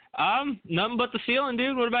 Nothing but the ceiling,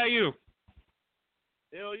 dude. What about you?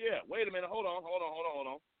 Hell yeah. Wait a minute. Hold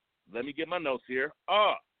on. Let me get my notes here.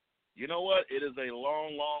 You know what? It is a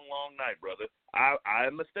long, long, long night, brother. I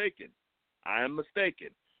am mistaken.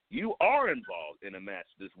 You are involved in a match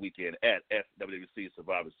this weekend at FWWC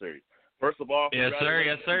Survivor Series. First of all, yes,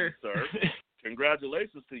 sir.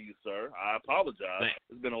 Congratulations to you, sir. I apologize. Thanks.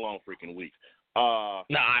 It's been a long freaking week. I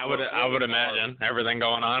would imagine everything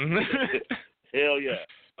going on. Hell yeah.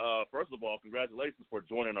 First of all, congratulations for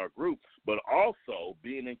joining our group, but also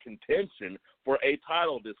being in contention for a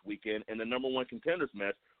title this weekend in the number one contenders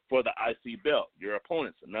match for the IC belt. Your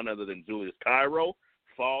opponents, none other than Julius Cairo,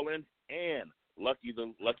 Fallen, and Lucky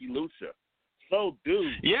Lucha. So,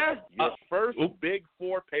 dude, yeah, your first Big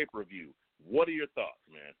Four pay-per-view. What are your thoughts,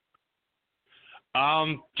 man?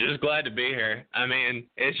 Just glad to be here. I mean,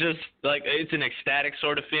 it's just like it's an ecstatic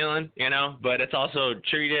sort of feeling, but it's also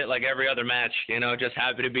treat it like every other match, just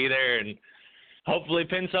happy to be there and hopefully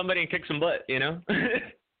pin somebody and kick some butt,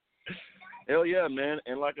 Hell yeah, man.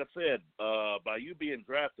 And like I said, by you being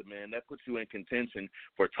drafted, man, that puts you in contention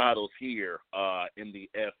for titles here in the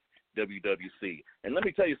FWWC. And let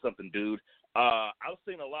me tell you something, dude. I've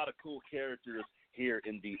seen a lot of cool characters here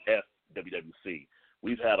in the FWWC.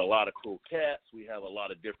 We've had a lot of cool cats. We have a lot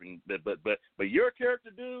of different, but your character,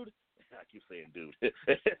 dude, I keep saying dude,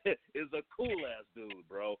 is a cool-ass dude,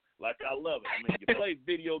 bro. Like, I love it. I mean, you play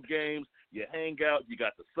video games, you hang out, you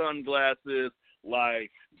got the sunglasses.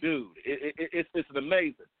 Like, dude, it's an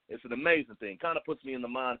amazing thing. Kind of puts me in the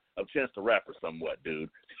mind of Chance the Rapper somewhat, dude.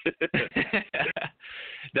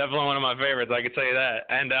 Definitely one of my favorites, I can tell you that.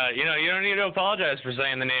 And you don't need to apologize for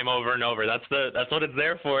saying the name over and over. That's what it's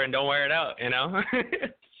there for, and don't wear it out,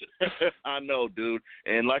 I know, dude.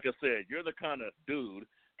 And like I said, you're the kind of dude.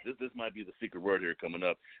 This might be the secret word here coming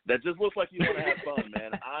up. That just looks like you want to have fun,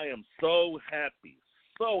 man. I am so happy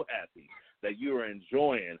that you are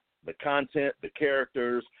enjoying the content, the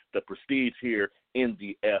characters, the prestige here in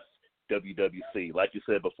the FWWC. Like you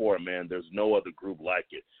said before, man, there's no other group like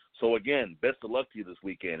it. So, again, best of luck to you this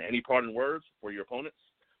weekend. Any parting words for your opponents?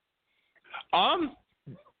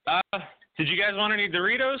 Did you guys want any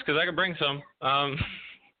Doritos? Because I could bring some.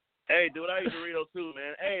 Hey, dude, I eat Doritos too,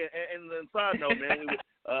 man. Hey, and then side note, man,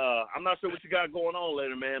 I'm not sure what you got going on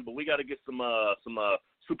later, man, but we got to get some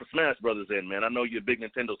Super Smash Brothers in, man. I know you're a big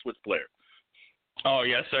Nintendo Switch player. Oh,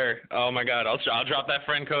 yes, sir. Oh, my God. I'll drop that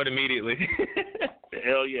friend code immediately.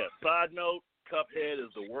 Hell yeah. Side note, Cuphead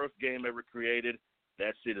is the worst game ever created.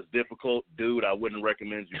 That shit is difficult. Dude, I wouldn't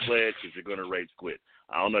recommend you play it because you're going to rage quit.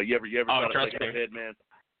 I don't know. You ever try to play Cuphead, man?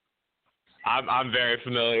 I'm very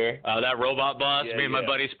familiar. That robot boss, me and my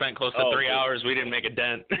buddy spent close to 3 hours. We didn't make a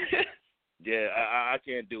dent. Yeah, I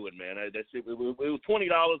can't do it, man. That shit, it was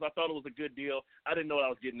 $20. I thought it was a good deal. I didn't know what I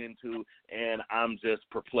was getting into, and I'm just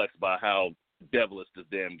perplexed by how devilish this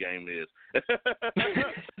damn game is.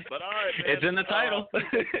 But all right, man. It's in the title.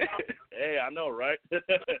 Hey, I know, right?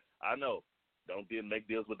 I know. Don't make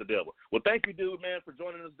deals with the devil. Well, thank you, dude, man, for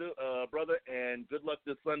joining us, brother, and good luck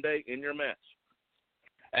this Sunday in your match.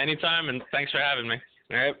 Anytime, and thanks for having me.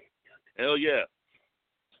 All right. Hell yeah.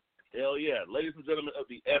 Hell yeah. Ladies and gentlemen of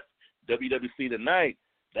the FWWC tonight,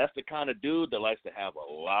 that's the kind of dude that likes to have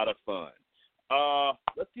a lot of fun.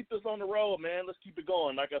 Let's keep this on the road, man. Let's keep it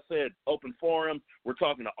going. Like I said, open forum. We're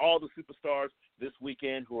talking to all the superstars this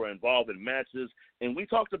weekend who are involved in matches. And we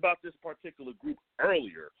talked about this particular group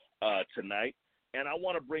earlier tonight. And I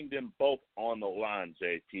want to bring them both on the line,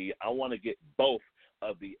 JP. I want to get both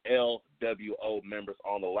of the LWO members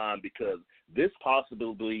on the line because this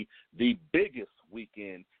possibly the biggest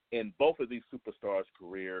weekend in both of these superstars'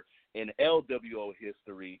 career in LWO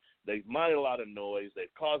history. They've made a lot of noise.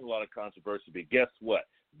 They've caused a lot of controversy. But guess what?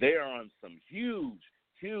 They are on some huge,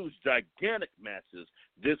 gigantic matches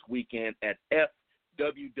this weekend at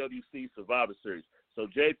FWWC Survivor Series. So,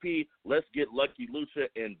 JP, let's get Lucky Lucha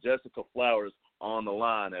and Jessica Flowers on the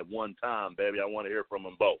line at one time, baby. I want to hear from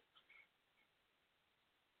them both.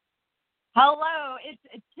 Hello, it's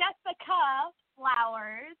Jessica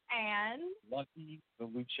Flowers and Lucky the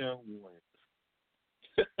Lucha wins.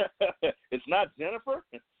 It's not Jennifer.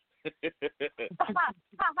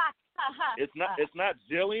 It's not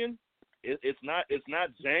Jillian. It's not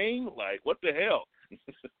Jane. Like, what the hell?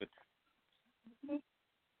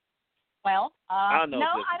 Well, I know,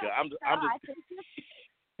 no, Jessica. I don't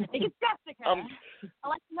I think it's Jessica.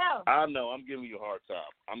 I'll let you know. I know. I'm giving you a hard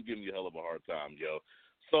time. I'm giving you a hell of a hard time, yo.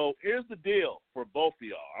 So here's the deal for both of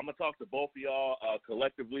y'all. I'm going to talk to both of y'all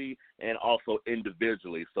collectively and also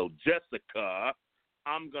individually. So, Jessica,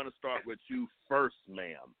 I'm going to start with you first,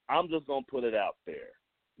 ma'am. I'm just going to put it out there.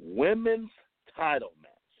 Women's title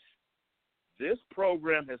match. This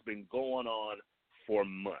program has been going on for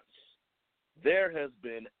months. There has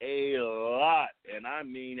been a lot, and I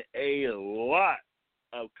mean a lot,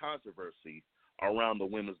 of controversy around the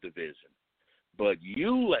women's division. But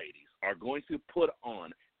you ladies are going to put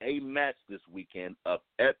on a match this weekend of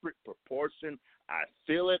epic proportion. I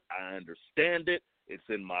feel it. I understand it. It's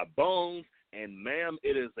in my bones. And, ma'am,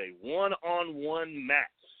 it is a one-on-one match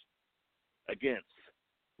against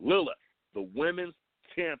Lilith, the women's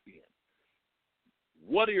champion.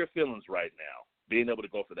 What are your feelings right now, being able to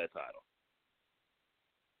go for that title?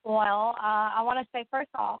 Well, I want to say first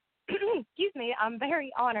off, excuse me, I'm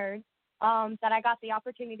very honored that I got the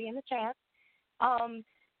opportunity and the chance.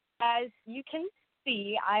 As you can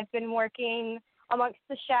see, I've been working amongst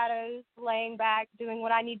the shadows, laying back, doing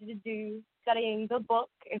what I needed to do, studying the book,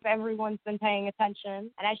 if everyone's been paying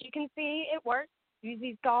attention. And as you can see, it works.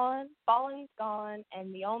 Susie's gone, Fallen's gone,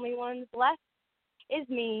 and the only ones left is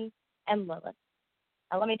me and Lilith.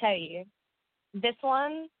 Now, let me tell you, this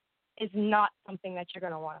one is not something that you're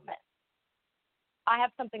going to want to miss. I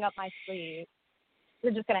have something up my sleeve.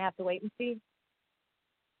 We're just going to have to wait and see.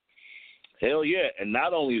 Hell yeah. And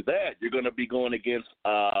not only that, you're going to be going against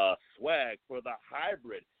Swag for the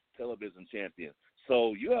hybrid television champion.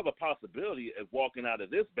 So you have a possibility of walking out of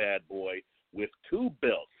this bad boy with two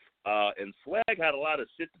belts. And Swag had a lot of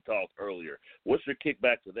shit to talk earlier. What's your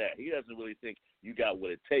kickback to that? He doesn't really think you got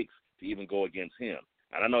what it takes to even go against him.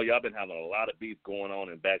 And I know y'all been having a lot of beef going on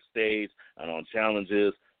in backstage and on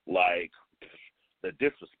challenges, like the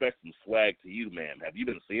disrespect from Swag to you, ma'am. Have you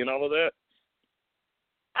been seeing all of that?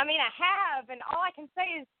 I mean, I have, and all I can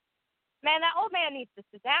say is, man, that old man needs to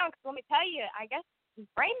sit down, because let me tell you, I guess his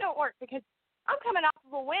brain don't work, because I'm coming off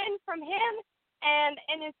of a win from him and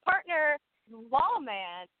his partner,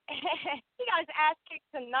 Lawman. He got his ass kicked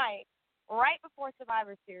tonight, right before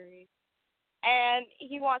Survivor Series. And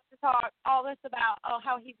he wants to talk all this about,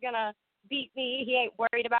 how he's going to beat me. He ain't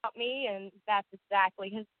worried about me, and that's exactly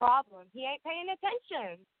his problem. He ain't paying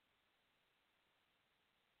attention.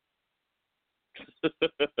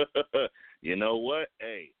 You know what?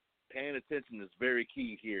 Hey, paying attention is very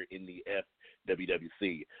key here in the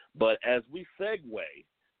FWWC. But as we segue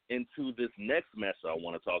into this next match I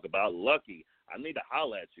want to talk about, Lucky, I need to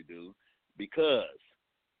holler at you, dude, because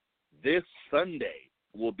this Sunday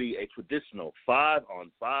will be a traditional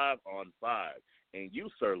 5-on-5-on-5. And you,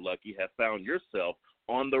 Sir Lucky, have found yourself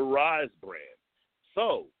on the Rise brand.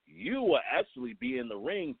 So you will actually be in the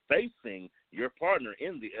ring facing your partner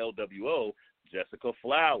in the LWO, Jessica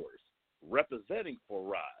Flowers, representing for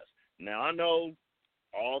Rise. Now, I know,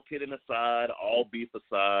 all kidding aside, all beef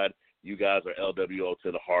aside, you guys are LWO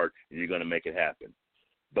to the heart, and you're going to make it happen.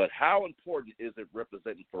 But how important is it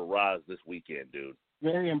representing for Rise this weekend, dude?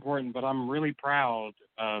 Very important, but I'm really proud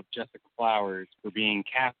of Jessica Flowers for being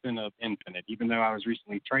captain of Infinite. Even though I was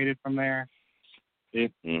recently traded from there,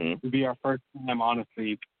 it would be our first time,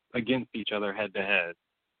 honestly, against each other head-to-head.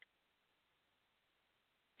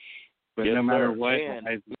 But yes, no matter sir. what, And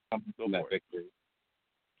I come from that victory.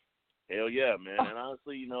 Hell yeah, man. And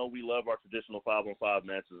honestly, you know, we love our traditional 5-on-5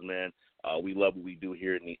 matches, man. We love what we do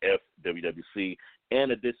here in the FWWC.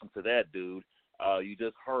 In addition to that, dude, you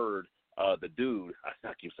just heard the dude,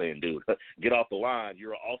 I keep saying dude, get off the line.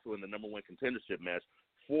 You're also in the number one contendership match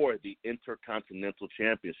for the Intercontinental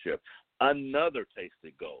Championship. Another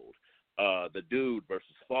tasted gold. The dude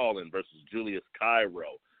versus Fallen versus Julius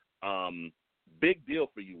Cairo. Big deal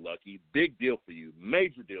for you, Lucky. Big deal for you.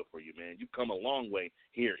 Major deal for you, man. You've come a long way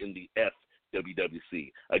here in the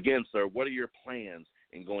FWWC. Again, sir, what are your plans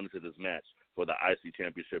in going into this match for the IC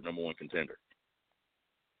Championship number one contender?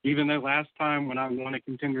 Even though last time when I won a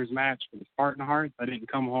contenders match for the Spartan Hearts, I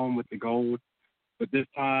didn't come home with the gold. But this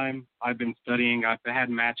time, I've been studying. I've had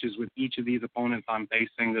matches with each of these opponents I'm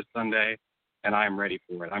facing this Sunday, and I'm ready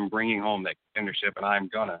for it. I'm bringing home that contendership, and I'm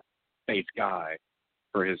going to face Guy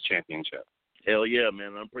for his championship. Hell yeah,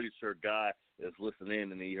 man. I'm pretty sure Guy is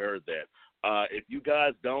listening and he heard that. If you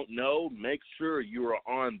guys don't know, make sure you are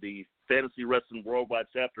on the Fantasy Wrestling Worldwide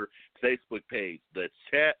Chapter Facebook page. The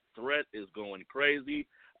chat thread is going crazy.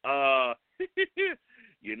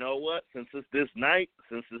 You know what? Since it's this night,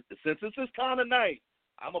 since it's this kind of night,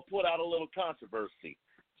 I'm going to put out a little controversy.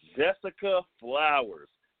 Jessica Flowers.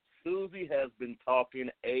 Susie has been talking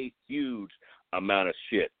a huge amount of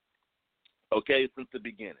shit, okay, since the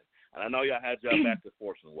beginning. And I know y'all had y'all back and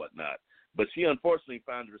forth and whatnot, but she unfortunately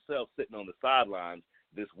found herself sitting on the sidelines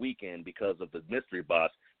this weekend because of the mystery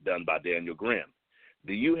box done by Daniel Grimm.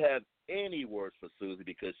 Do you have any words for Susie?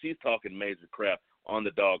 Because she's talking major crap on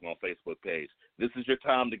the doggone Facebook page. This is your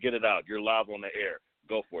time to get it out. You're live on the air.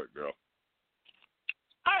 Go for it, girl.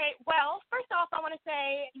 All right. Well, first off, I want to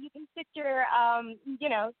say you can sit your,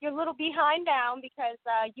 your little behind down because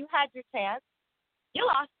you had your chance. You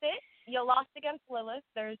lost it. You lost against Lilith.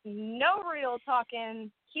 There's no real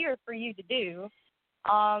talking here for you to do.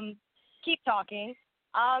 Keep talking.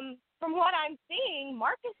 From what I'm seeing,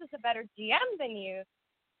 Marcus is a better GM than you,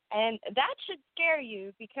 and that should scare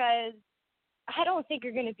you because I don't think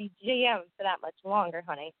you're going to be GM for that much longer,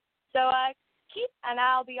 honey. So and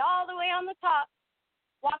I'll be all the way on the top,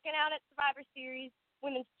 walking out at Survivor Series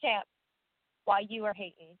Women's Champ while you are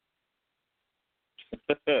hating.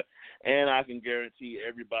 And I can guarantee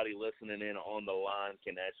everybody listening in on the line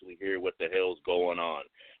can actually hear what the hell's going on.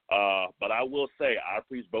 But I will say, I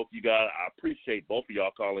appreciate both you guys. I appreciate both of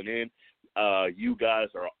y'all calling in. You guys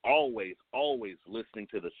are always listening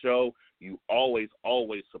to the show. You always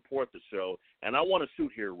support the show. And I want to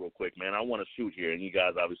shoot here real quick, man. I want to shoot here, and you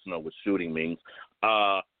guys obviously know what shooting means.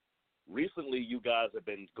 Recently, you guys have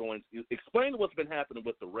been explain what's been happening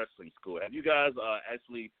with the wrestling school. Have you guys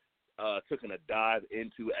actually taken a dive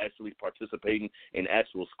into actually participating in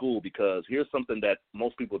actual school? Because here's something that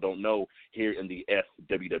most people don't know here in the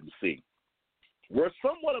FWWC. We're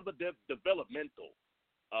somewhat of a developmental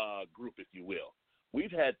group, if you will.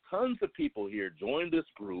 We've had tons of people here join this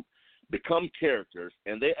group, become characters,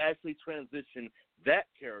 and they actually transition that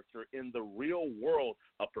character in the real world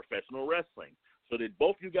of professional wrestling. So did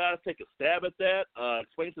both you guys take a stab at that?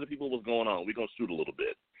 Explain to the people what's going on. We're going to shoot a little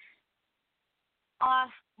bit.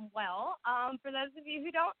 For those of you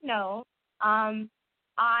who don't know,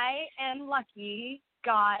 I and Lucky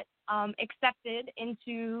got accepted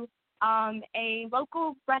into a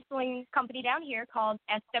local wrestling company down here called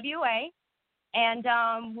FWWC,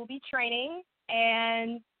 and we'll be training,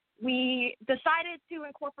 and we decided to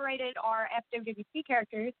incorporate our FWWC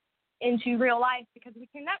characters into real life because we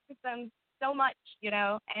connect with them so much,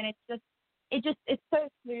 and it's so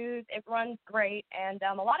smooth, it runs great, and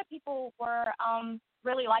a lot of people were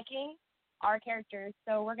really liking our characters,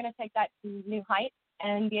 so we're going to take that to new heights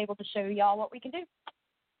and be able to show y'all what we can do.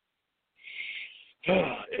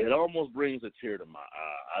 It almost brings a tear to my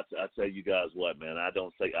eye. I tell you guys what, man, I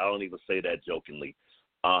don't even say that jokingly.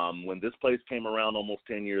 When this place came around almost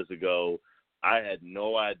 10 years ago, I had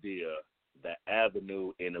no idea the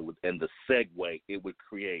avenue and the segue it would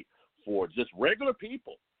create for just regular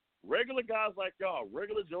people, regular guys like y'all,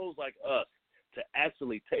 regular Joes like us, to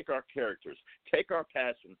actually take our characters, take our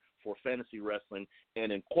passion for fantasy wrestling,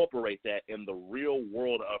 and incorporate that in the real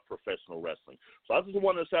world of professional wrestling. So I just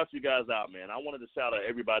wanted to shout you guys out, man. I wanted to shout out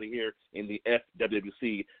everybody here in the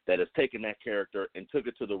FWWC that has taken that character and took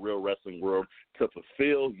it to the real wrestling world to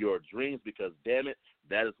fulfill your dreams, because, damn it,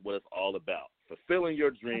 that is what it's all about. Fulfilling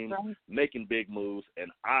your dreams, making big moves,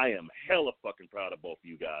 and I am hella fucking proud of both of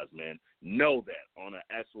you guys, man. Know that on an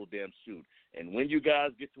actual damn shoot. And when you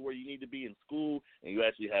guys get to where you need to be in school and you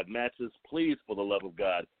actually have matches, please, for the love of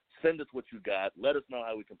God, send us what you got. Let us know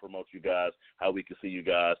how we can promote you guys, how we can see you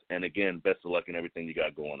guys. And, again, best of luck in everything you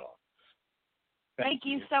got going on. Thank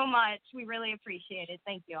you so much. We really appreciate it.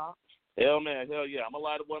 Thank you all. Hell yeah. I'm going to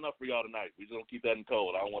light one up for y'all tonight. We're just going to keep that in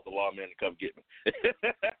cold. I don't want the lawman to come get me.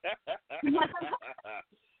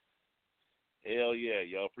 Hell yeah,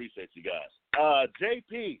 y'all. Appreciate you guys.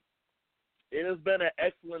 JP, it has been an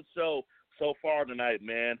excellent show so far tonight,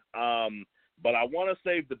 man. But I want to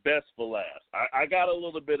save the best for last. I got a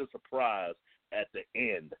little bit of surprise at the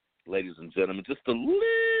end, ladies and gentlemen. Just a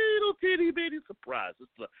little bitty surprise.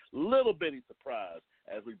 Just a little bitty surprise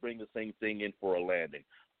as we bring the same thing in for a landing.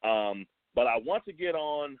 But I want to get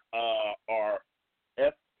on our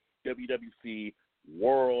FWWC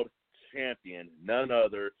World Champion, none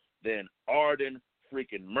other than Arden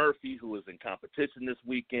freaking Murphy, who is in competition this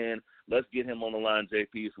weekend. Let's get him on the line,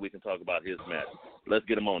 JP, so we can talk about his match. Let's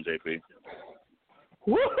get him on, JP.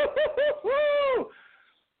 Woo-hoo-hoo-hoo!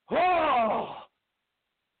 Oh,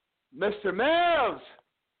 Mr. Mills.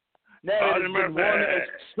 Now, it has been one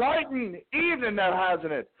exciting evening now,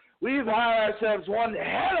 hasn't it? We've had ourselves one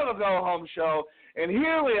hell of a go-home show, and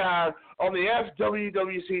here we are on the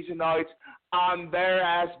FWWC tonight, and there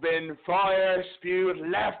has been fire spewed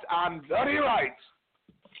left and bloody right.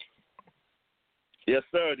 Yes,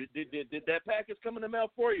 sir. Did that package come in the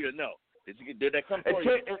mail for you or no? Did that come for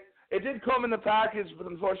you? It did come in the package, but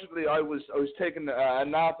unfortunately I was taking a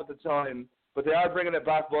nap at the time, but they are bringing it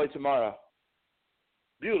back by tomorrow.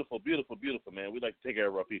 Beautiful, man. We like to take care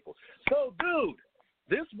of our people. So, dude,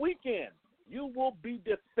 this weekend you will be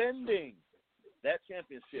defending that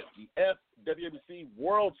championship, the FWWC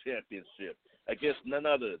World Championship, against none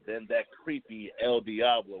other than that creepy El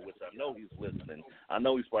Diablo, which I know he's listening. I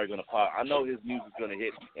know he's probably going to pop. I know his music's going to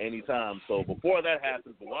hit anytime. So before that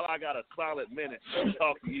happens, but while I got a silent minute to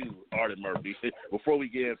talk to you, Arden Murphy, before we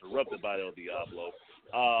get interrupted by El Diablo,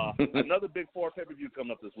 another Big Four pay-per-view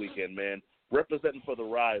coming up this weekend, man, representing for the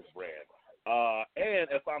Rise brand. And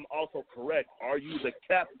if I'm also correct, are you the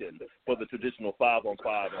captain for the traditional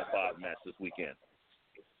 5-on-5 match this weekend?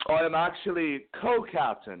 I am actually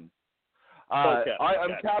co-captain. I'm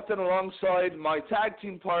captain alongside my tag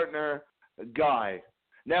team partner, Guy.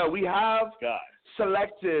 Now, we have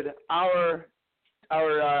selected our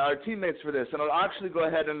teammates for this, and I'll actually go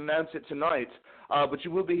ahead and announce it tonight, but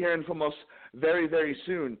you will be hearing from us very, very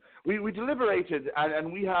soon. We deliberated,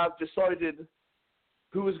 and we have decided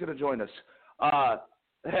who is going to join us.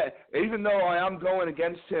 Even though I am going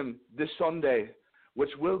against him this Sunday,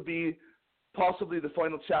 which will be possibly the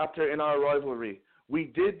final chapter in our rivalry,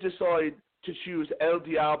 we did decide to choose El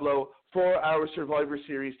Diablo for our Survivor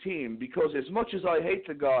Series team because as much as I hate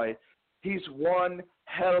the guy, he's one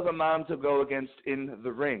hell of a man to go against in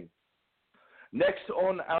the ring. Next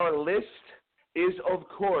on our list is, of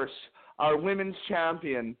course, our women's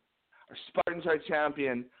champion, our Spartan Star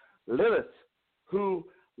champion, Lilith, who,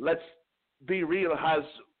 let's be real, has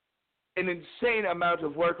an insane amount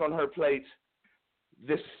of work on her plate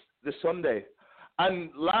this Sunday. And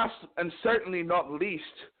last and certainly not least,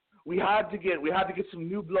 we had to get some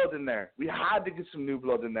new blood in there.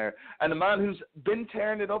 And a man who's been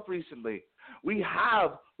tearing it up recently. We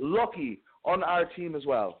have Lucky on our team as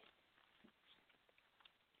well.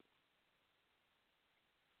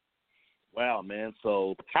 Wow, man.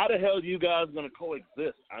 So how the hell are you guys going to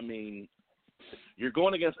coexist? I mean, you're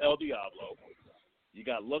going against El Diablo. You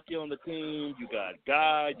got Lucky on the team. You got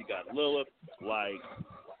Guy. You got Lilith. Like,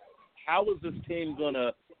 how is this team going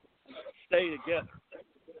to stay together?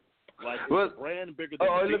 Like, is the brand bigger than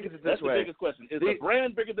the beat? Look at it this That's way. the biggest question. Is the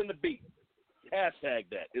brand bigger than the beat? Hashtag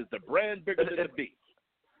that. Is the brand bigger than the beat?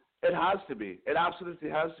 It has to be. It absolutely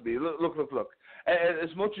has to be. Look.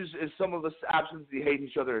 As much as some of us absolutely hate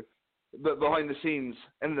each other behind the scenes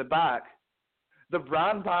and in the back, the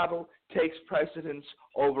brand battle takes precedence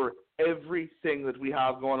over everything that we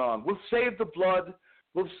have going on. We'll save the blood.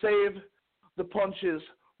 We'll save the punches.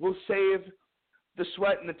 We'll save the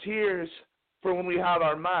sweat and the tears for when we have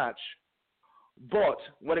our match. But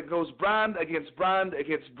when it goes brand against brand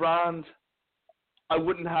against brand, I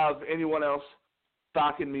wouldn't have anyone else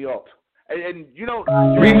backing me up. And you know,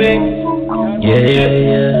 remix.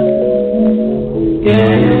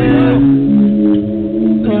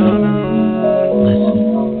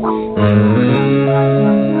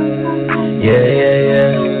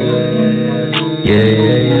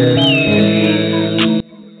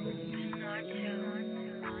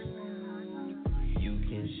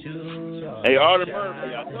 Hey, Arden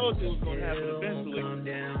Murphy, I told you it was going to happen eventually.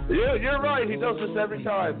 Yeah, you're right. He does this every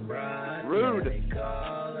time. Rude.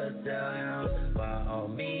 By all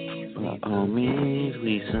means,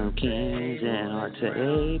 we some kings at our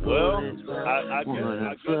table. Well, I guess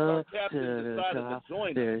our captain decided to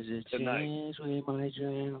join There's a tonight. chance we might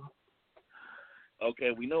drown.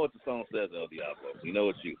 Okay, we know what the song says, El Diablo. We know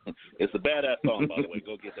it's you. It's a badass song, by the way.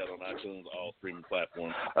 Go get that on iTunes, all streaming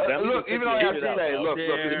platforms. Look, even though I have to say, look,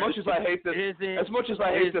 as much as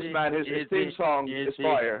I hate this, man, his theme song is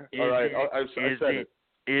fire. All right, I've said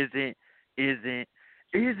it.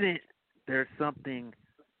 Isn't there something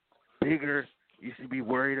bigger you should be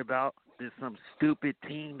worried about? There's some stupid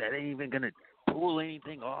team that ain't even gonna pull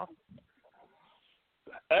anything off.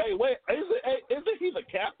 Hey, wait, isn't he the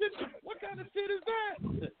captain? What kind of shit is that?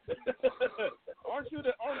 aren't you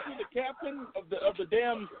the captain of the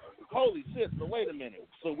damn? Holy shit! So wait a minute.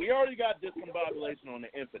 So we already got discombobulation on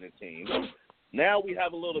the Infinite team. Now we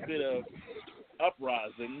have a little bit of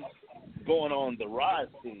uprising going on the Rise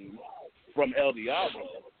team from El Diablo.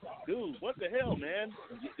 Dude, what the hell, man?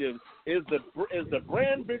 Is the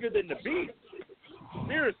brand bigger than the beast?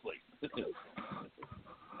 Seriously.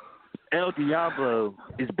 El Diablo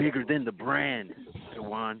is bigger than the brand,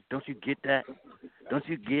 Juan. Don't you get that? Don't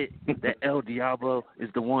you get that El Diablo is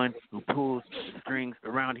the one who pulls the strings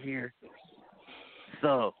around here?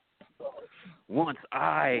 So, once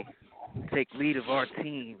I take lead of our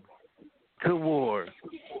team to war,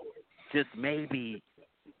 just maybe,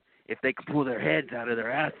 if they could pull their heads out of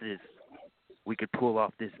their asses, we could pull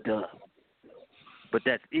off this dub. But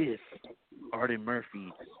that's if Arden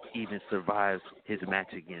Murphy even survives his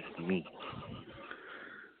match against me.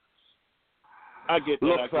 I get that.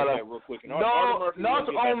 Look, I get fella, that real quick. not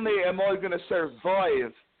only am I going to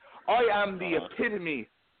survive, I am the epitome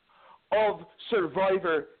of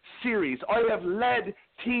Survivor Series. I have led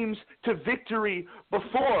teams to victory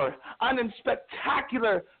before, and in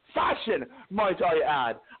spectacular fashion, might I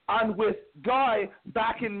add. And with Guy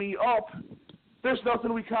backing me up, there's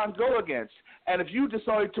nothing we can't go against. And if you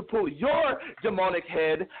decide to pull your demonic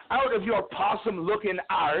head out of your possum-looking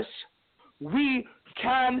arse, we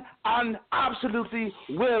can and absolutely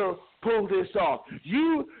will pull this off.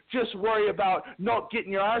 You just worry about not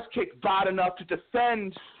getting your ass kicked bad enough to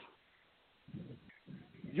defend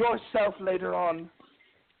yourself later on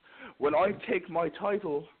when I take my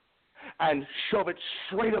title and shove it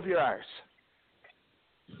straight up your arse.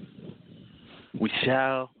 We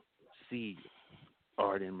shall see,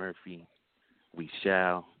 Arden Murphy. We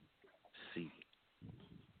shall see.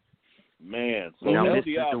 Man, so now, El Mr.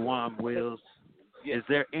 Diablo. DeJuan Wills, Yes, is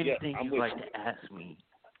there anything I'm you'd with like you. to ask me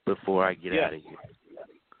before I get out of here?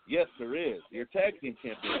 Yes, there is. Your tag team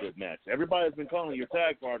championship match. Everybody's been calling your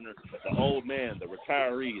tag partner the old man, the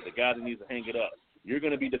retiree, the guy that needs to hang it up. You're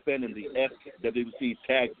going to be defending the FWWC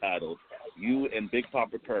tag titles, you and Big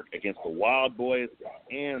Papa Perk, against the Wild Boys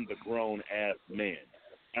and the Grown-Ass Man.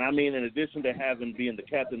 And I mean, in addition to being the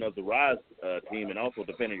captain of the Rise team and also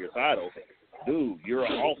defending your title, dude, you're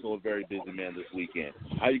also a very busy man this weekend.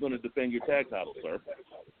 How are you going to defend your tag title, sir?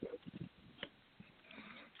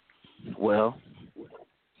 Well,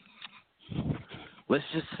 let's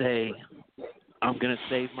just say I'm going to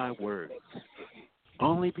save my words.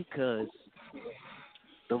 Only because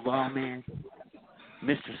the Lawman,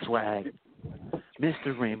 Mr. Swag,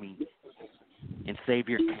 Mr. Remy, and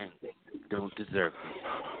Savior Kane don't deserve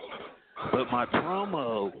it. But my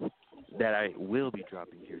promo that I will be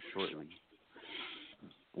dropping here shortly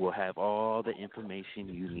will have all the information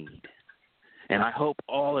you need. And I hope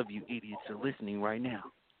all of you idiots are listening right now.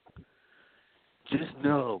 Just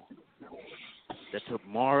know that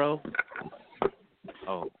tomorrow,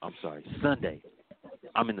 Sunday,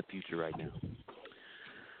 I'm in the future right now.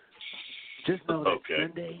 Just know that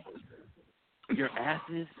Sunday, your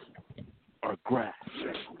asses are grass,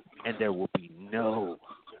 and there will be no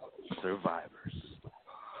survivors.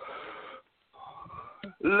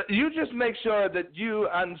 You just make sure that you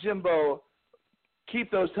and Jimbo keep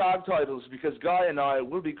those tag titles, because Guy and I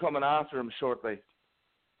will be coming after him shortly.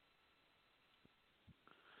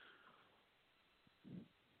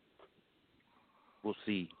 We'll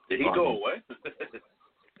see. Did he go away?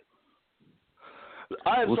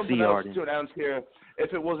 I have We'll something see, else Arden. to announce here,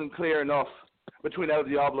 if it wasn't clear enough, between El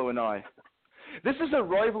Diablo and I. This is a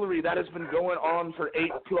rivalry that has been going on for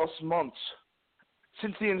 8+ months,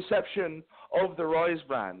 since the inception of the Rise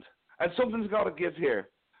brand. And something's got to give here,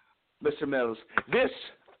 Mr. Mills. This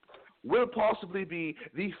will possibly be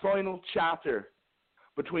the final chapter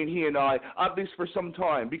between he and I, at least for some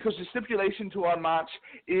time, because the stipulation to our match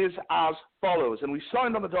is as follows, and we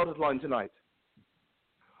signed on the dotted line tonight.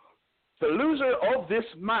 The loser of this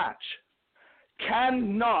match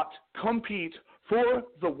cannot compete for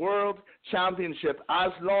the World Championship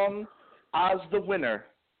as long as the winner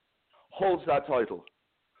holds that title.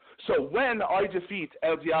 So when I defeat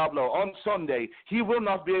El Diablo on Sunday, he will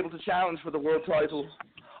not be able to challenge for the world title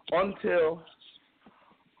until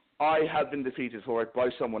I have been defeated for it by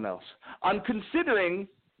someone else. And considering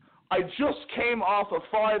I just came off of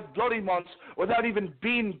 5 bloody months without even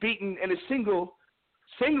being beaten in a singles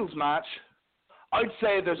match, I'd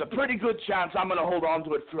say there's a pretty good chance I'm going to hold on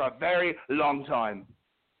to it for a very long time.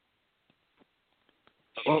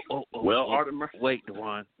 Wait,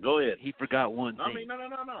 Dewan. Go ahead. He forgot one thing. I mean, no.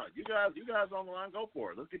 You guys on the line, go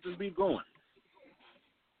for it. Let's get this beat going.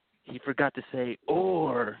 He forgot to say,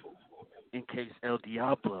 or in case El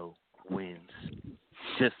Diablo wins,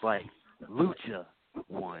 just like Lucha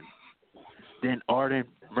won. Then Arden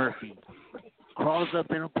Murphy crawls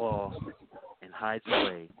up in a ball and hides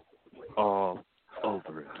away all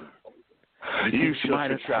over again. You shut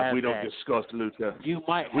your trap. We don't discuss Lucha. You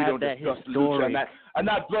might we have don't that discuss story. Lucha and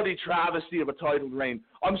that bloody travesty of a title reign.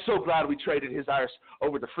 I'm so glad we traded his arse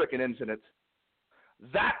over the frickin' Infinite.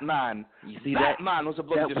 That man, man was a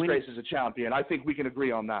bloody disgrace as a champion. I think we can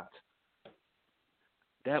agree on that.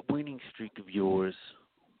 That winning streak of yours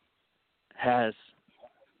has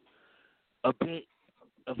a bit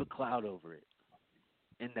of a cloud over it,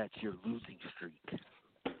 and that's your losing streak.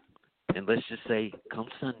 And let's just say, come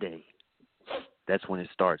Sunday, that's when it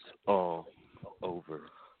starts all over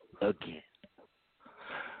again.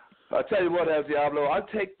 I'll tell you what, El Diablo, I'll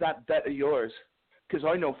take that bet of yours, because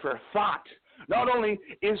I know for a fact, not only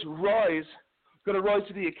is Rise going to rise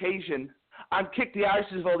to the occasion and kick the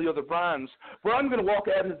arses of all the other brands, but I'm going to walk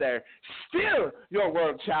out of there still your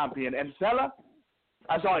world champion. And fella,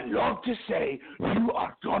 as I love to say, you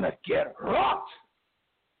are going to get rocked.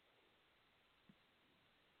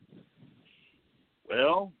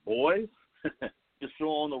 Well, boys, just show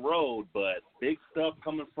on the road, but big stuff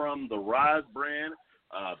coming from the Rise brand,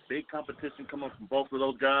 big competition coming from both of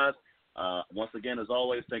those guys. Once again, as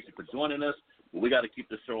always, thank you for joining us. We got to keep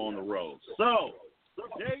the show on the road. So,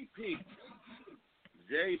 JP,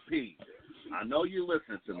 I know you're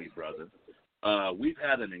listening to me, brother. We've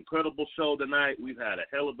had an incredible show tonight. We've had a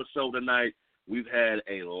hell of a show tonight. We've had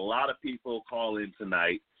a lot of people call in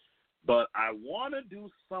tonight. But I want to do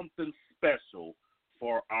something special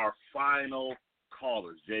for our final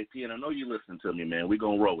callers, JP. And I know you listen to me, man. We're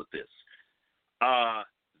going to roll with this.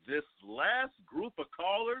 This last group of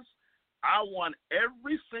callers, I want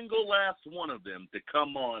every single last one of them to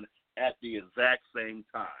come on at the exact same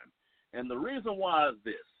time. And the reason why is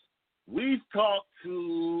this. We've talked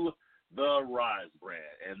to the Rise brand,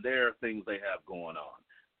 and there are things they have going on.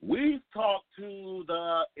 We've talked to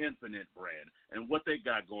the Infinite brand and what they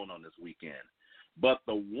got going on this weekend. But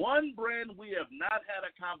the one brand we have not had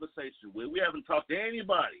a conversation with, we haven't talked to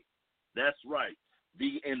anybody, that's right,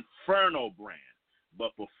 the Inferno brand.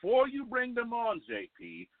 But before you bring them on,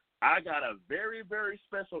 JP, I got a very, very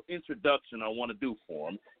special introduction I want to do for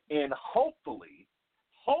them. And hopefully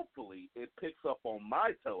it picks up on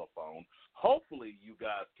my telephone. Hopefully you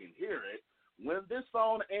guys can hear it. When this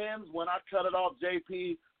song ends, when I cut it off,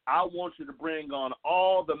 JP, I want you to bring on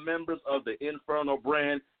all the members of the Inferno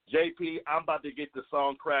brand. JP, I'm about to get the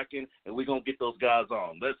song cracking, and we're going to get those guys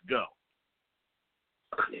on. Let's go.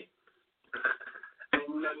 Ain't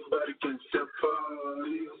nothing but against the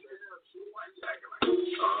party.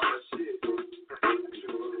 Oh, shit.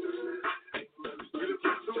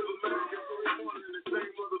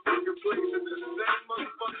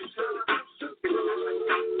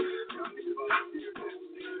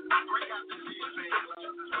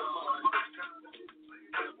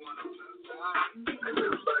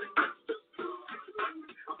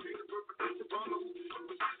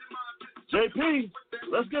 JP,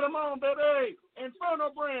 let's get them on, baby.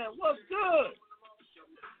 Inferno brand, what's good?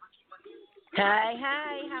 Hi,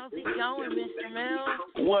 how's it going, Mr.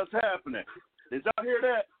 Mill? What's happening? Did y'all hear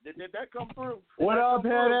that? Did that come through? What up,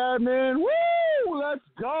 head admin? Woo! Let's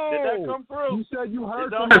go. Did that come through? You said you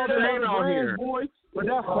heard some other brands, boy, but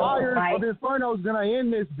that fire of Inferno is gonna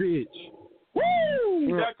end this bitch. Woo!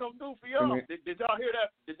 Did that come through for y'all? Did y'all hear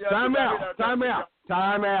that?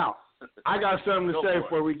 Time out. I got something to say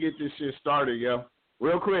before we get this shit started, yo.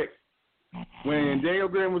 Real quick. When Daniel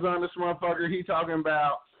Green was on this motherfucker, he talking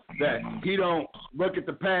about that he don't look at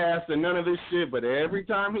the past and none of this shit, but every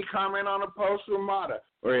time he comment on a post with Mata,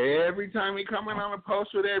 or every time he comment on a post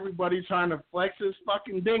with everybody trying to flex his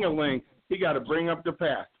fucking ding-a-ling, he got to bring up the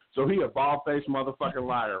past. So he a bald-faced motherfucking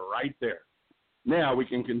liar right there. Now we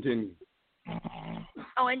can continue.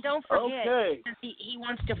 Oh, and don't forget, okay. Since he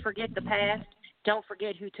wants to forget the past, don't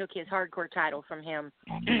forget who took his hardcore title from him.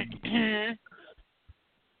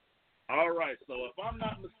 All right, so if I'm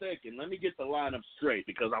not mistaken, let me get the lineup straight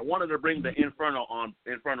because I wanted to bring the Inferno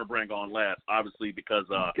brand on last, obviously because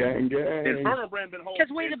Inferno brand been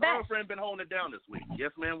holding it down this week.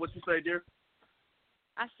 Yes, ma'am. What you say, dear?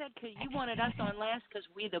 I said, 'cause you wanted us on last because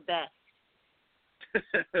we're the best.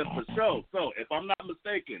 For sure. So, if I'm not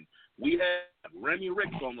mistaken, we have Remy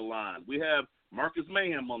Ricks on the line. We have Marcus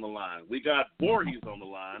Mayhem on the line. We got Voorhees on the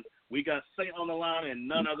line. We got Saint on the line, and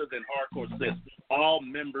none other than Hardcore Sis, all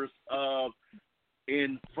members of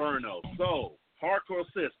Inferno. So, Hardcore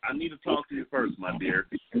Sis, I need to talk to you first, my dear.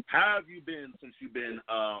 How have you been since you've been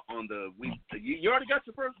on the week? You already got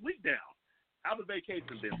your first week down. How's the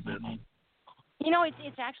vacation been, sis?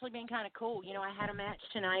 It's actually been kind of cool. I had a match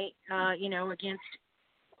tonight, against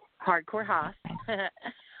Hardcore Haas.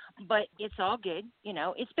 But it's all good.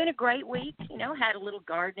 It's been a great week. Had a little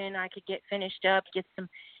gardening I could get finished up, get some,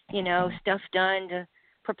 stuff done to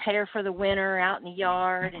prepare for the winter out in the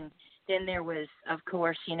yard. And then there was, of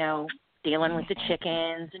course, dealing with the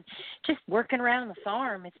chickens and just working around the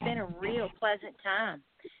farm. It's been a real pleasant time.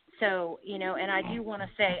 So, and I do want to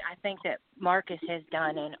say, I think that Marcus has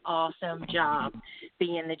done an awesome job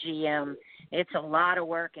being the GM. It's a lot of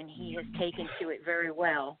work, and he has taken to it very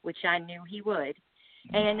well, which I knew he would.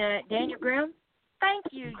 And Daniel Grimm, thank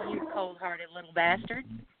you, you cold-hearted little bastard,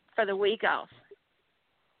 for the week off.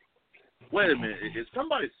 Wait a minute. Is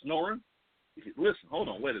somebody snoring? Listen, hold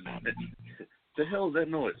on. Wait a minute. The hell is that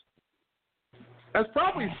noise? That's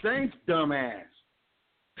probably Saint's dumbass.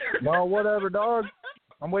 No, whatever, dog.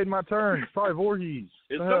 I'm waiting my turn. It's probably Voorhees.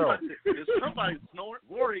 Is somebody snoring?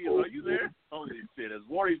 Voorhees, are you there? Holy shit, is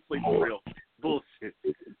Voorhees sleeping real bullshit?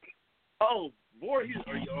 Oh, Voorhees,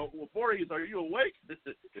 are you awake?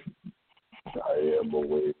 I am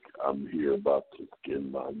awake. I'm here about to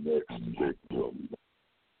skin my next victim.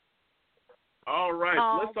 All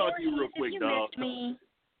right, let's talk to you real quick, dog. Missed me.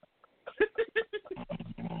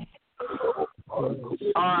 All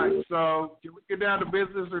right, so can we get down to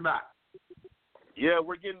business or not? Yeah,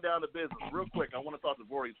 we're getting down to business. Real quick, I want to talk to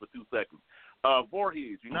Voorhees for 2 seconds.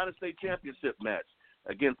 Voorhees, United States Championship match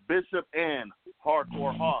against Bishop and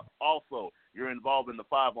Hardcore Hawk. Also, you're involved in the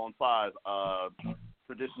 5-on-5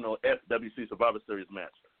 traditional FWC Survivor Series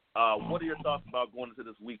match. What are your thoughts about going into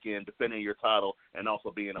this weekend, defending your title, and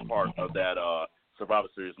also being a part of that Survivor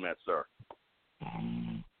Series match, sir?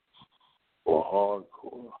 For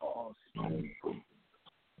Hardcore Hawk and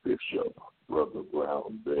Bishop, Brother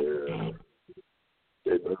Brown Bear,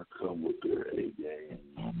 they better come with their A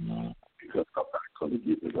game because I'm not going to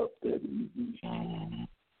give it up that easy.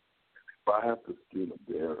 If I have to skin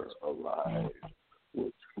a bear alive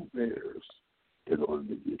with 2 bears in order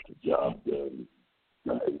to get the job done,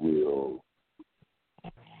 I will.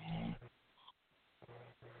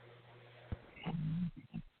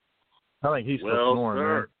 I think he's still snoring,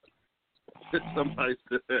 man. Somebody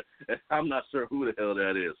said, I'm not sure who the hell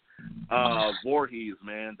that is. Voorhees,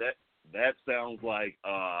 man, that sounds like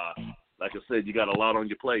I said, you got a lot on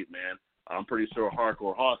your plate, man. I'm pretty sure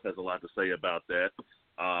Hardcore Hoss has a lot to say about that.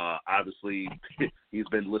 Obviously, he's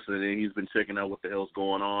been listening in. He's been checking out what the hell's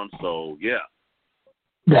going on. So, yeah.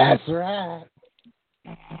 That's right.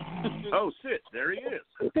 Oh, shit. There he is.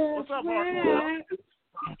 What's up, Hardcore?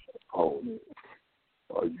 Homie,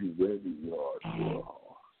 are you ready, Hardcore?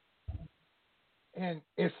 And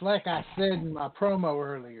it's like I said in my promo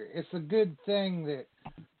earlier, it's a good thing that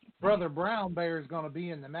Brother Brown Bear is going to be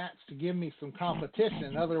in the match to give me some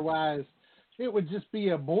competition. Otherwise, it would just be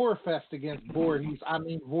a bore fest against Voorhees,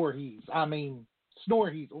 Snorhees,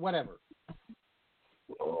 or whatever.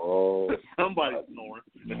 Oh, somebody's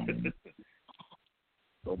snoring.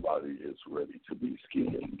 Somebody is ready to be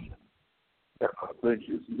skinned. And I think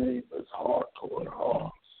his name is Hardcore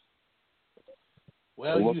Hoss.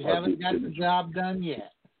 Well, you haven't got the job done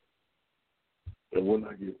yet. And when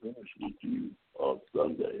I get finished with you on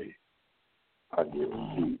Sunday, I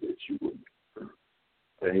guarantee that you will never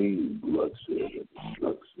pain, bloodshed, and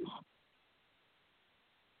destruction.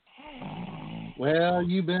 Well,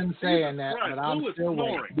 you've been saying that, right. but I'm still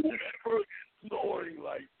waiting. Never snoring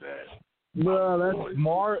like that. Well,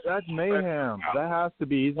 that's Mayhem. That has to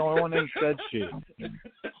be. He's the only one that said shit.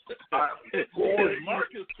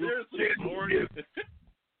 Marcus seriously snoring.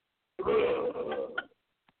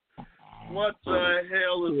 What the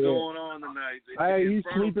hell is going on tonight? Hey, he's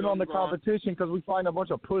sleeping on the competition because we find a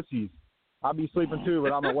bunch of pussies. I'll be sleeping too,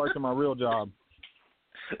 but I'm at work in my real job.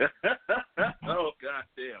 Oh,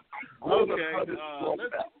 goddamn. Okay,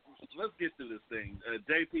 let's get through this thing.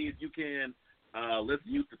 JP, if you can, let's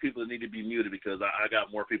mute the people that need to be muted because I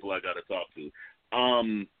got more people I got to talk to.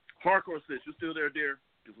 Hardcore Sis, you still there, dear?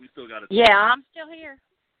 Because we still got to. Yeah, I'm still here.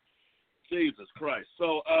 Jesus Christ.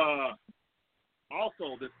 So,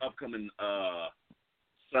 also this upcoming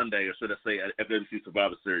Sunday, or should I say, at FWC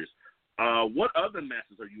Survivor Series, what other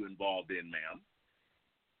matches are you involved in, ma'am?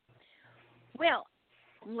 Well,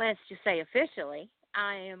 let's just say officially,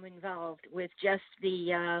 I am involved with just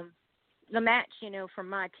the match, from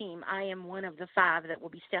my team. I am one of the 5 that will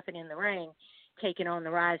be stepping in the ring, taking on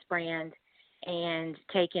the Rise brand and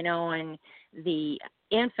taking on the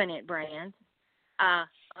Infinite brand.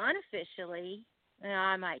 Unofficially,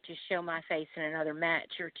 I might just show my face in another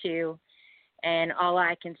match or two. And all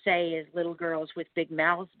I can say is little girls with big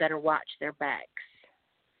mouths better watch their backs.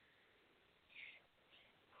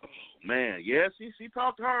 Man, yeah, she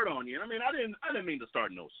talked hard on you. I mean, I didn't mean to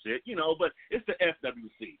start no shit, but it's the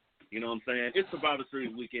FWC. You know what I'm saying? It's Survivor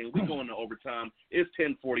Series weekend. We going to overtime. It's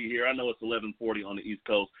 10:40 here. I know it's 11:40 on the East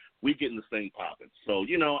Coast. We getting this thing popping. So,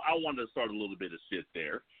 I wanted to start a little bit of shit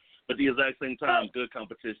there. But at the exact same time, good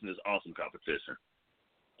competition is awesome competition.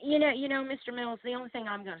 Mr. Mills, the only thing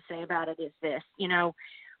I'm going to say about it is this.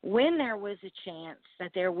 When there was a chance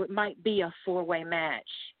that there might be a 4-way match,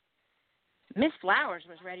 Miss Flowers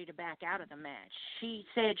was ready to back out of the match. She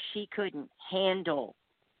said she couldn't handle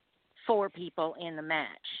 4 people in the match.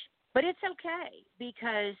 But it's okay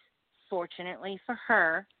because, fortunately for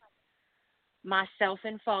her, myself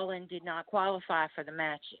and Fallen did not qualify for the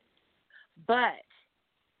matches. But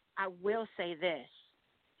I will say this.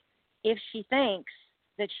 If she thinks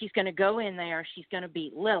that she's going to go in there, she's going to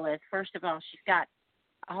beat Lilith, first of all, she's got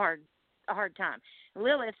a hard time.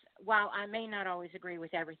 Lilith, while I may not always agree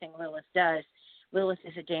with everything Lilith does, Lilith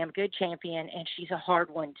is a damn good champion, and she's a hard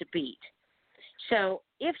one to beat. So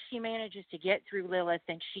if she manages to get through Lilith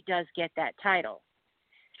and she does get that title,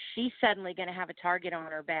 she's suddenly going to have a target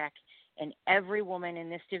on her back, and every woman in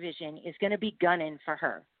this division is going to be gunning for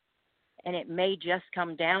her. And it may just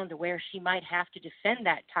come down to where she might have to defend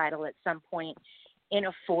that title at some point in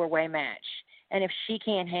a 4-way match. And if she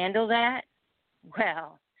can't handle that,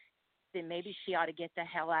 well, then maybe she ought to get the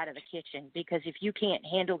hell out of the kitchen, because if you can't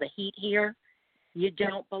handle the heat here, you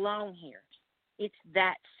don't belong here. It's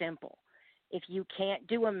that simple. If you can't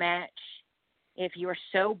do a match, if you're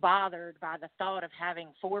so bothered by the thought of having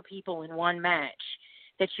 4 people in one match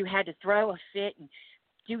that you had to throw a fit and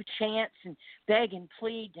do chants and beg and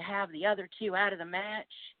plead to have the other 2 out of the match,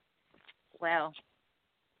 well,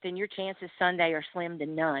 then your chances Sunday are slim to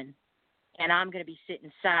none. And I'm going to be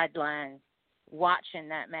sitting sideline watching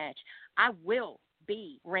that match. I will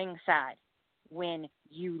be ringside when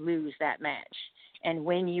you lose that match. And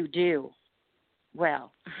when you do,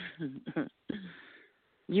 well,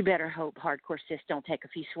 you better hope Hardcore Sis don't take a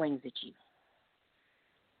few swings at you.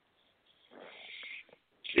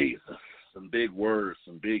 Jesus. Some big words,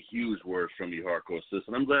 some big, huge words from you, Hardcore Sis.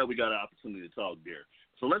 And I'm glad we got an opportunity to talk there.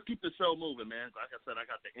 So let's keep the show moving, man. Like I said, I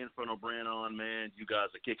got the Inferno brand on, man. You guys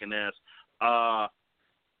are kicking ass.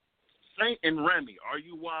 Saint and Remy, are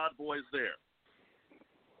you wild boys there?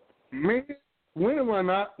 Man, when am I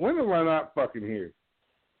not fucking here?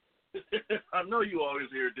 I know you always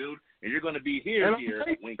here, dude. And you're going to be here. And I'm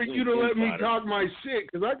waiting for you to let me talk my shit,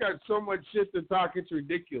 because I got so much shit to talk, it's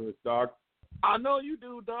ridiculous, dog. I know you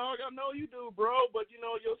do, dog. I know you do, bro. But,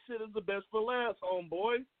 your shit is the best for last,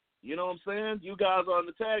 homeboy. You know what I'm saying? You guys are on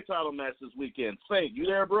the tag title match this weekend. Saint, you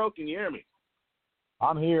there, bro? Can you hear me?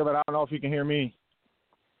 I'm here, but I don't know if you can hear me.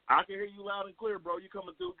 I can hear you loud and clear, bro. You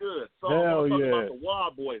coming through good. So Hell I want to talk yeah. about the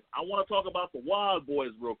Wild Boys. I want to talk about the Wild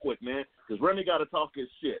Boys real quick, man, because Remy got to talk his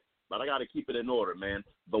shit, but I got to keep it in order, man.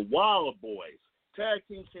 The Wild Boys Tag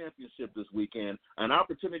Team Championship this weekend, an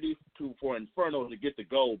opportunity for Inferno to get the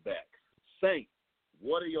gold back. Saint,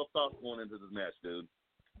 what are your thoughts going into this match, dude?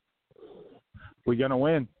 We're going to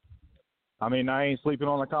win. I mean, I ain't sleeping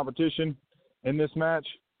on the competition in this match,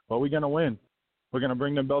 but we're going to win. We're going to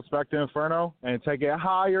bring the belts back to Inferno and take it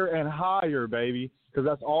higher and higher, baby, because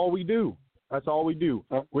that's all we do. That's all we do.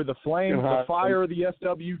 We're the flame, the fire of the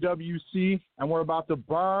FWWC, and we're about to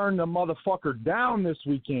burn the motherfucker down this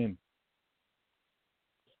weekend.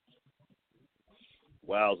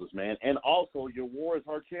 Wowzers, man. And also your Warriors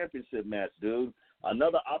Heart Championship match, dude.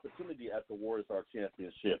 Another opportunity at the Warriors Heart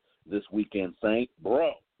Championship this weekend, Saint.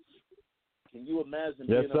 Bro, can you imagine?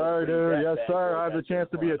 Yes, sir, dude. Yes, sir. I have the chance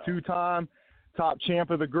to be a 2-time top champ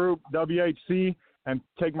of the group, WHC, and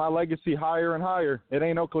take my legacy higher and higher. It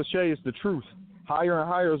ain't no cliche. It's the truth. Higher and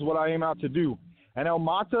higher is what I aim out to do. And El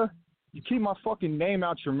Mata, you keep my fucking name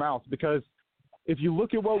out your mouth, because if you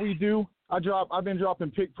look at what we do, I've been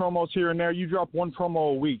dropping pick promos here and there. You drop 1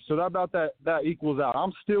 promo a week. So that equals out.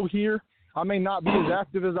 I'm still here. I may not be as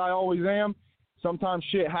active as I always am. Sometimes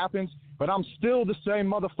shit happens, but I'm still the same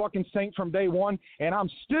motherfucking Saint from day one, and I'm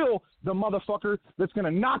still the motherfucker that's going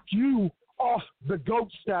to knock you off the GOAT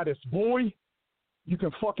status, boy. You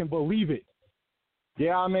can fucking believe it.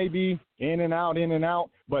 Yeah, I may be in and out,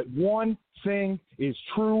 but one thing is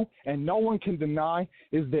true, and no one can deny,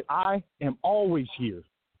 is that I am always here.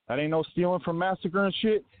 That ain't no stealing from Massacre and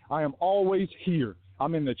shit. I am always here.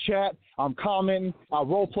 I'm in the chat. I'm commenting. I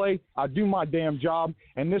role play. I do my damn job.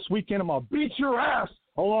 And this weekend, I'm going to beat your ass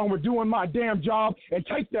along with doing my damn job and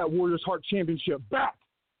take that Warriors Heart Championship back.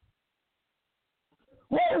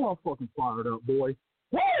 Whoa, I'm fucking fired up, boy.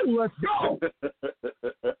 Whoa, let's go.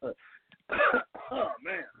 Oh,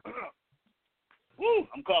 man. Woo,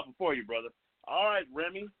 I'm coughing for you, brother. All right,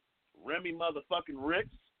 Remy motherfucking Ricks,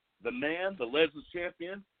 the man, the Legends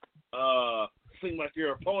champion. Seems like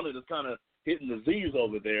your opponent is kind of hitting the Z's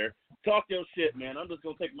over there. Talk your shit, man. I'm just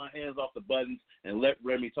going to take my hands off the buttons and let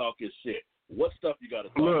Remy talk his shit. What stuff you got to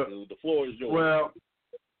talk to? The floor is yours. Well,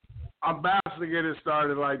 I'm about to get it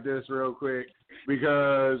started like this real quick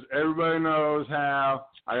because everybody knows how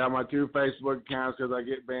I got my 2 Facebook accounts because I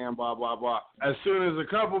get banned, blah, blah, blah. As soon as a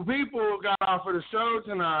couple people got off of the show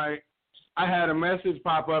tonight, I had a message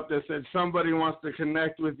pop up that said somebody wants to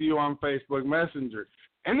connect with you on Facebook Messenger.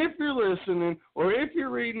 And if you're listening or if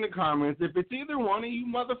you're reading the comments, if it's either one of you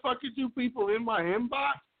motherfucking 2 people in my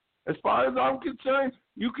inbox, as far as I'm concerned,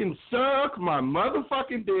 you can suck my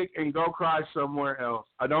motherfucking dick and go cry somewhere else.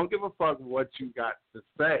 I don't give a fuck what you got to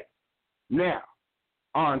say. Now,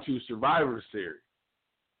 on to Survivor Series.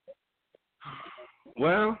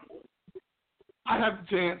 Well, I have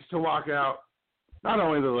the chance to walk out not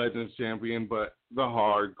only the Legends champion, but the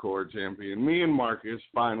hardcore champion. Me and Marcus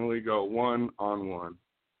finally go 1-on-1.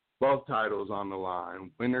 Both titles on the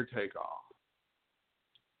line. Winner take all.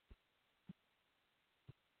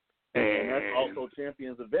 And that's also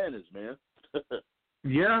champion's advantage, man.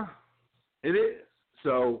 Yeah, it is.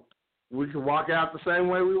 So we can walk out the same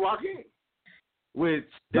way we walk in. Which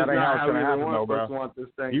that ain't how it's gonna happen, though, bro. Want this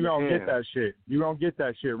thing you gonna end. get that shit. You gonna get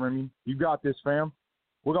that shit, Remy. You got this, fam.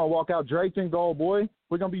 We're gonna walk out draped in gold, boy.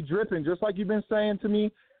 We're gonna be dripping, just like you've been saying to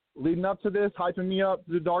me, leading up to this, hyping me up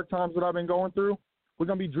to the dark times that I've been going through. We're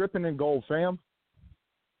gonna be dripping in gold, fam.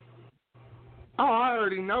 Oh, I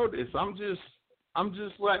already know this. I'm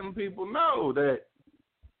just letting people know that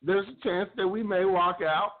there's a chance that we may walk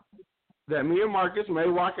out, that me and Marcus may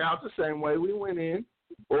walk out the same way we went in,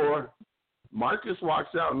 or Marcus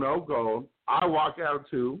walks out no gold, I walk out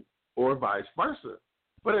too, or vice versa.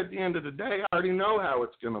 But at the end of the day, I already know how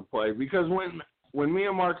it's going to play because when me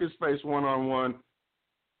and Marcus face 1-on-1,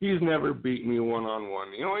 he's never beat me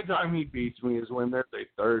 1-on-1. The only time he beats me is when there's a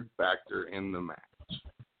third factor in the match.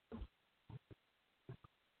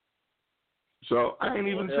 So I ain't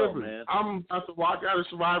even tripping. Man. I'm about to walk out of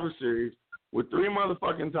Survivor Series with 3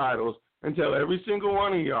 motherfucking titles and tell every single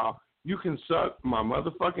one of y'all, you can suck my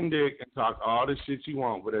motherfucking dick and talk all the shit you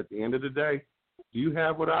want. But at the end of the day, do you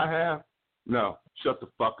have what I have? No. Shut the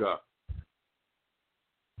fuck up.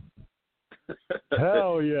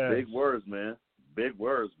 Hell yeah. Big words, man. Big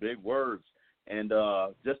words. And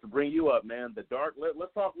just to bring you up, man,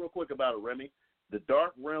 let's talk real quick about it, Remy. The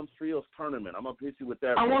Dark Realms Trios Tournament. I'm going to hit you with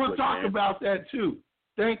that. I want to talk about that, too.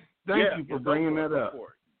 Thank you for bringing that up.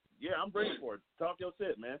 Yeah, I'm bringing for it. Talk your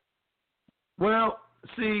shit, man. Well,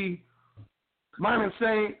 see, mine and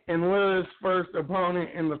Saint and Liz' first opponent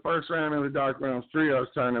in the first round of the Dark Realms Trios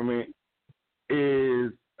Tournament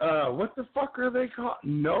is, what the fuck are they called?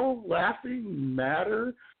 No Laughing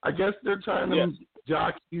Matter? I guess they're trying to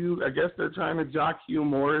jock you. I guess they're trying to jock Hugh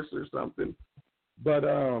Morris or something. But,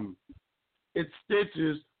 it's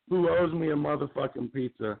Stitches, who owes me a motherfucking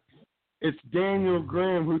pizza. It's Daniel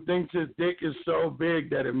Grimm, who thinks his dick is so big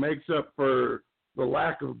that it makes up for the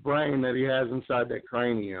lack of brain that he has inside that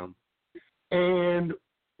cranium. And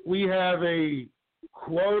we have a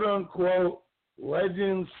quote-unquote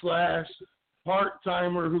legend /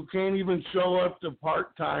 part-timer who can't even show up to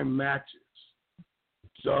part-time matches.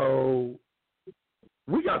 So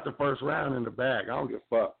we got the first round in the bag. I don't give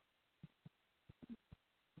a fuck.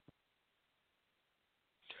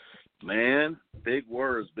 Man, big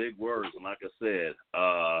words. And like I said,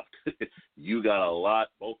 you got a lot,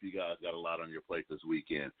 both of you guys got a lot on your plate this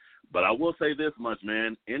weekend. But I will say this much,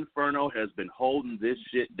 man. Inferno has been holding this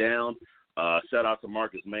shit down. Shout out to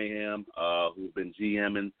Marcus Mayhem, who's been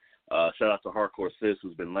GMing. Shout out to Hardcore Sis,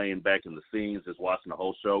 who's been laying back in the scenes, just watching the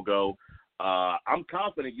whole show go. I'm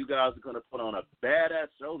confident you guys are going to put on a badass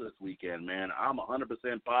show this weekend, man. I'm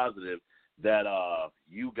 100% positive that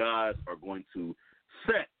you guys are going to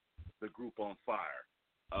set the group on fire.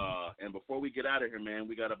 And before we get out of here, man,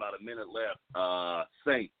 we got about a minute left.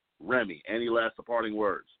 Saint, Remy, any last departing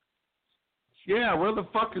words? Yeah, where the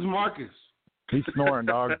fuck is Marcus? He's snoring,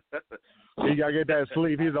 dog. He got to get that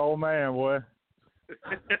sleep. He's an old man, boy.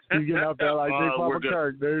 He's getting up there like Big Papa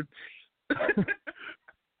Kirk, dude.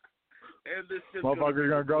 Motherfucker's going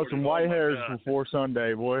to grow some white hairs before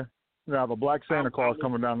Sunday, boy. We're going to have a black Santa Claus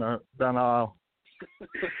coming down the aisle.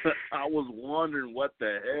 I was wondering what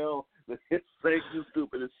the hell. It's saying you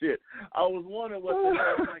stupid as shit. I was wondering what the hell.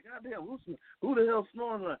 I was like, goddamn, who the hell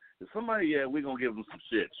snoring? Somebody, yeah, we're gonna give him some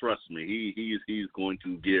shit. Trust me, he's going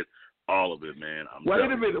to get all of it, man. Wait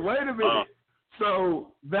a minute.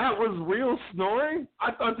 So that was real snoring?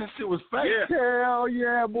 I thought that shit was fake. Yeah. Hell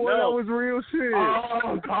yeah, boy, that was real shit.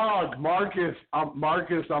 Oh God, Marcus,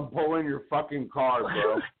 I'm pulling your fucking card,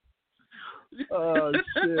 bro. Oh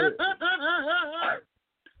shit.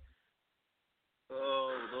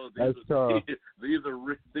 Oh, that's tough. These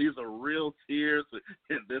are real tears,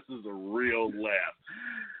 and this is a real laugh.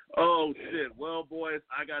 Oh shit! Well, boys,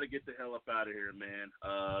 I got to get the hell up out of here, man.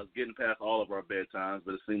 It's getting past all of our bedtimes,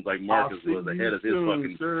 but it seems like Marcus was ahead of his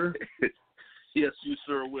fucking. Sir. Yes, you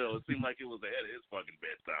sure will. It seemed like it was ahead of his fucking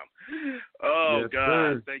bedtime. Oh yes, God!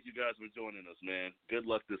 Sir. Thank you guys for joining us, man. Good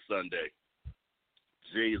luck this Sunday.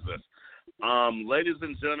 Jesus. Ladies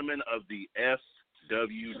and gentlemen of the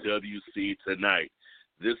FWWC tonight,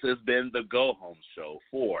 this has been the Go Home Show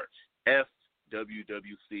for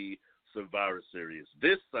FWWC Survivor Series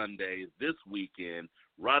this Sunday, this weekend,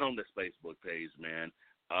 right on this Facebook page, man.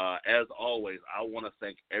 As always, I want to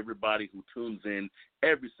thank everybody who tunes in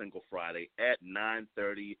every single Friday at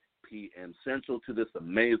 9:30 p.m. Central to this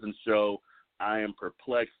amazing show. I am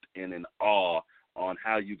perplexed and in awe on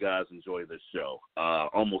how you guys enjoy this show.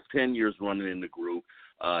 Almost 10 years running in the group.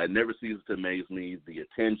 It never ceases to amaze me. The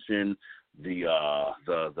attention,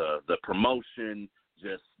 the promotion,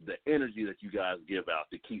 just the energy that you guys give out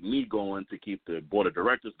to keep me going, to keep the board of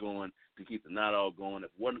directors going, to keep the Not All going. If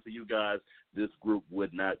it wasn't for you guys, this group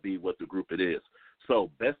would not be what the group it is. So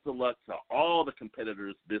best of luck to all the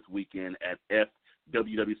competitors this weekend at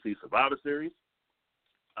FWWC Survivor Series.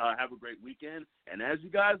 Have a great weekend. And as you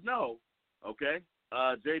guys know, okay,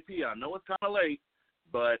 JP, I know it's kind of late,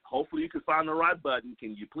 but hopefully you can find the right button.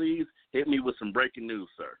 Can you please hit me with some breaking news,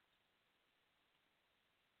 sir?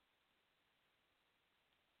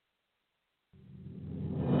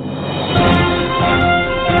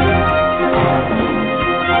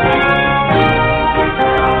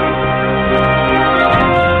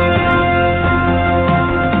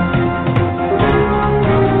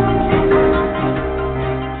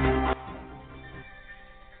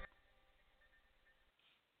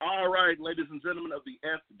 Ladies and gentlemen of the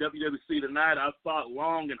FWWC tonight, I've thought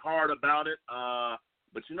long and hard about it,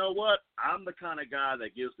 but you know what? I'm the kind of guy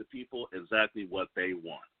that gives the people exactly what they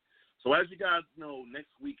want. So as you guys know,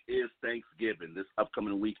 next week is Thanksgiving. This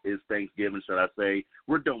upcoming week is Thanksgiving, should I say.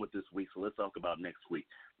 We're done with this week, so let's talk about next week.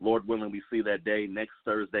 Lord willing, we see that day. Next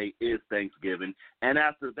Thursday is Thanksgiving, and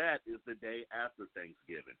after that is the day after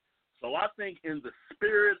Thanksgiving. So I think in the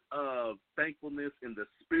spirit of thankfulness, in the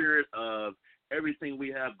spirit of everything we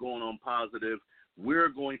have going on positive, we're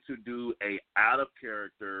going to do a out of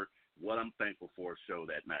character, what I'm thankful for show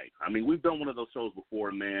that night. I mean, we've done one of those shows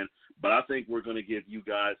before, man, but I think we're going to give you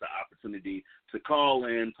guys the opportunity to call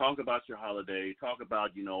in, talk about your holiday, talk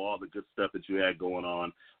about, all the good stuff that you had going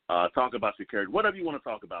on, talk about your character, whatever you want to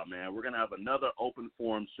talk about, man. We're going to have another open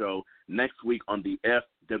forum show next week on the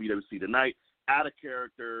FWWC tonight, out of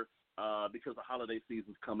character, because the holiday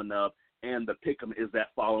season's coming up, and the pick'em is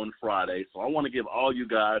that following Friday. So I want to give all you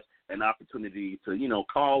guys an opportunity to,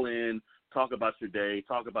 call in, talk about your day,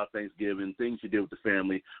 talk about Thanksgiving, things you did with the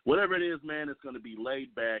family. Whatever it is, man, it's going to be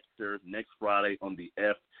laid back there next Friday on the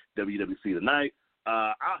FWWC tonight.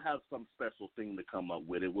 I'll have some special thing to come up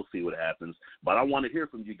with it. We'll see what happens. But I want to hear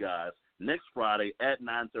from you guys next Friday at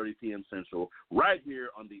 9:30 p.m. Central right here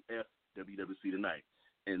on the FWWC tonight.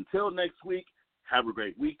 Until next week, have a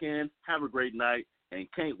great weekend, have a great night, and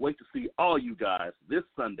can't wait to see all you guys this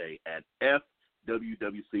Sunday at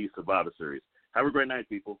FWWC Survivor Series. Have a great night,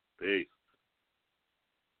 people. Peace.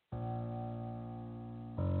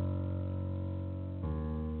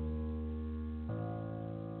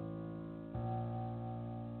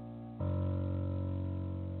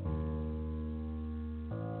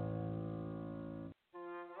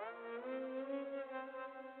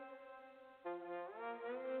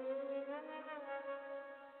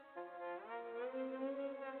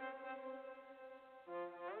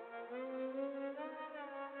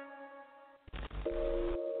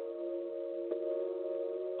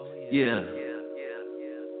 Yeah.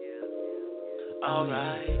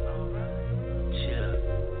 Alright. Chill.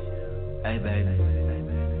 Hey, baby.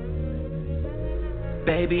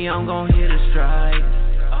 Baby, I'm gon' hit a strike.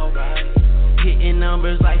 Alright. Hitting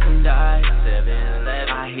numbers like some dice. 7-11.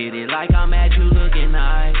 I hit it like I'm at you looking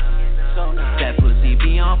nice. So nice. That pussy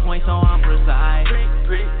be on point, so I'm precise.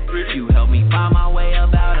 You help me find my way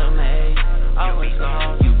about a maze.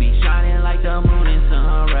 You be shining like the moon and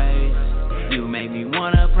sun rays. You make me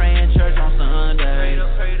wanna pray in church on Sunday.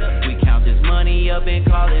 up and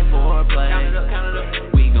call it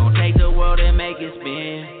foreplay. We gon' take the world and make it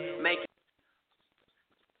spin.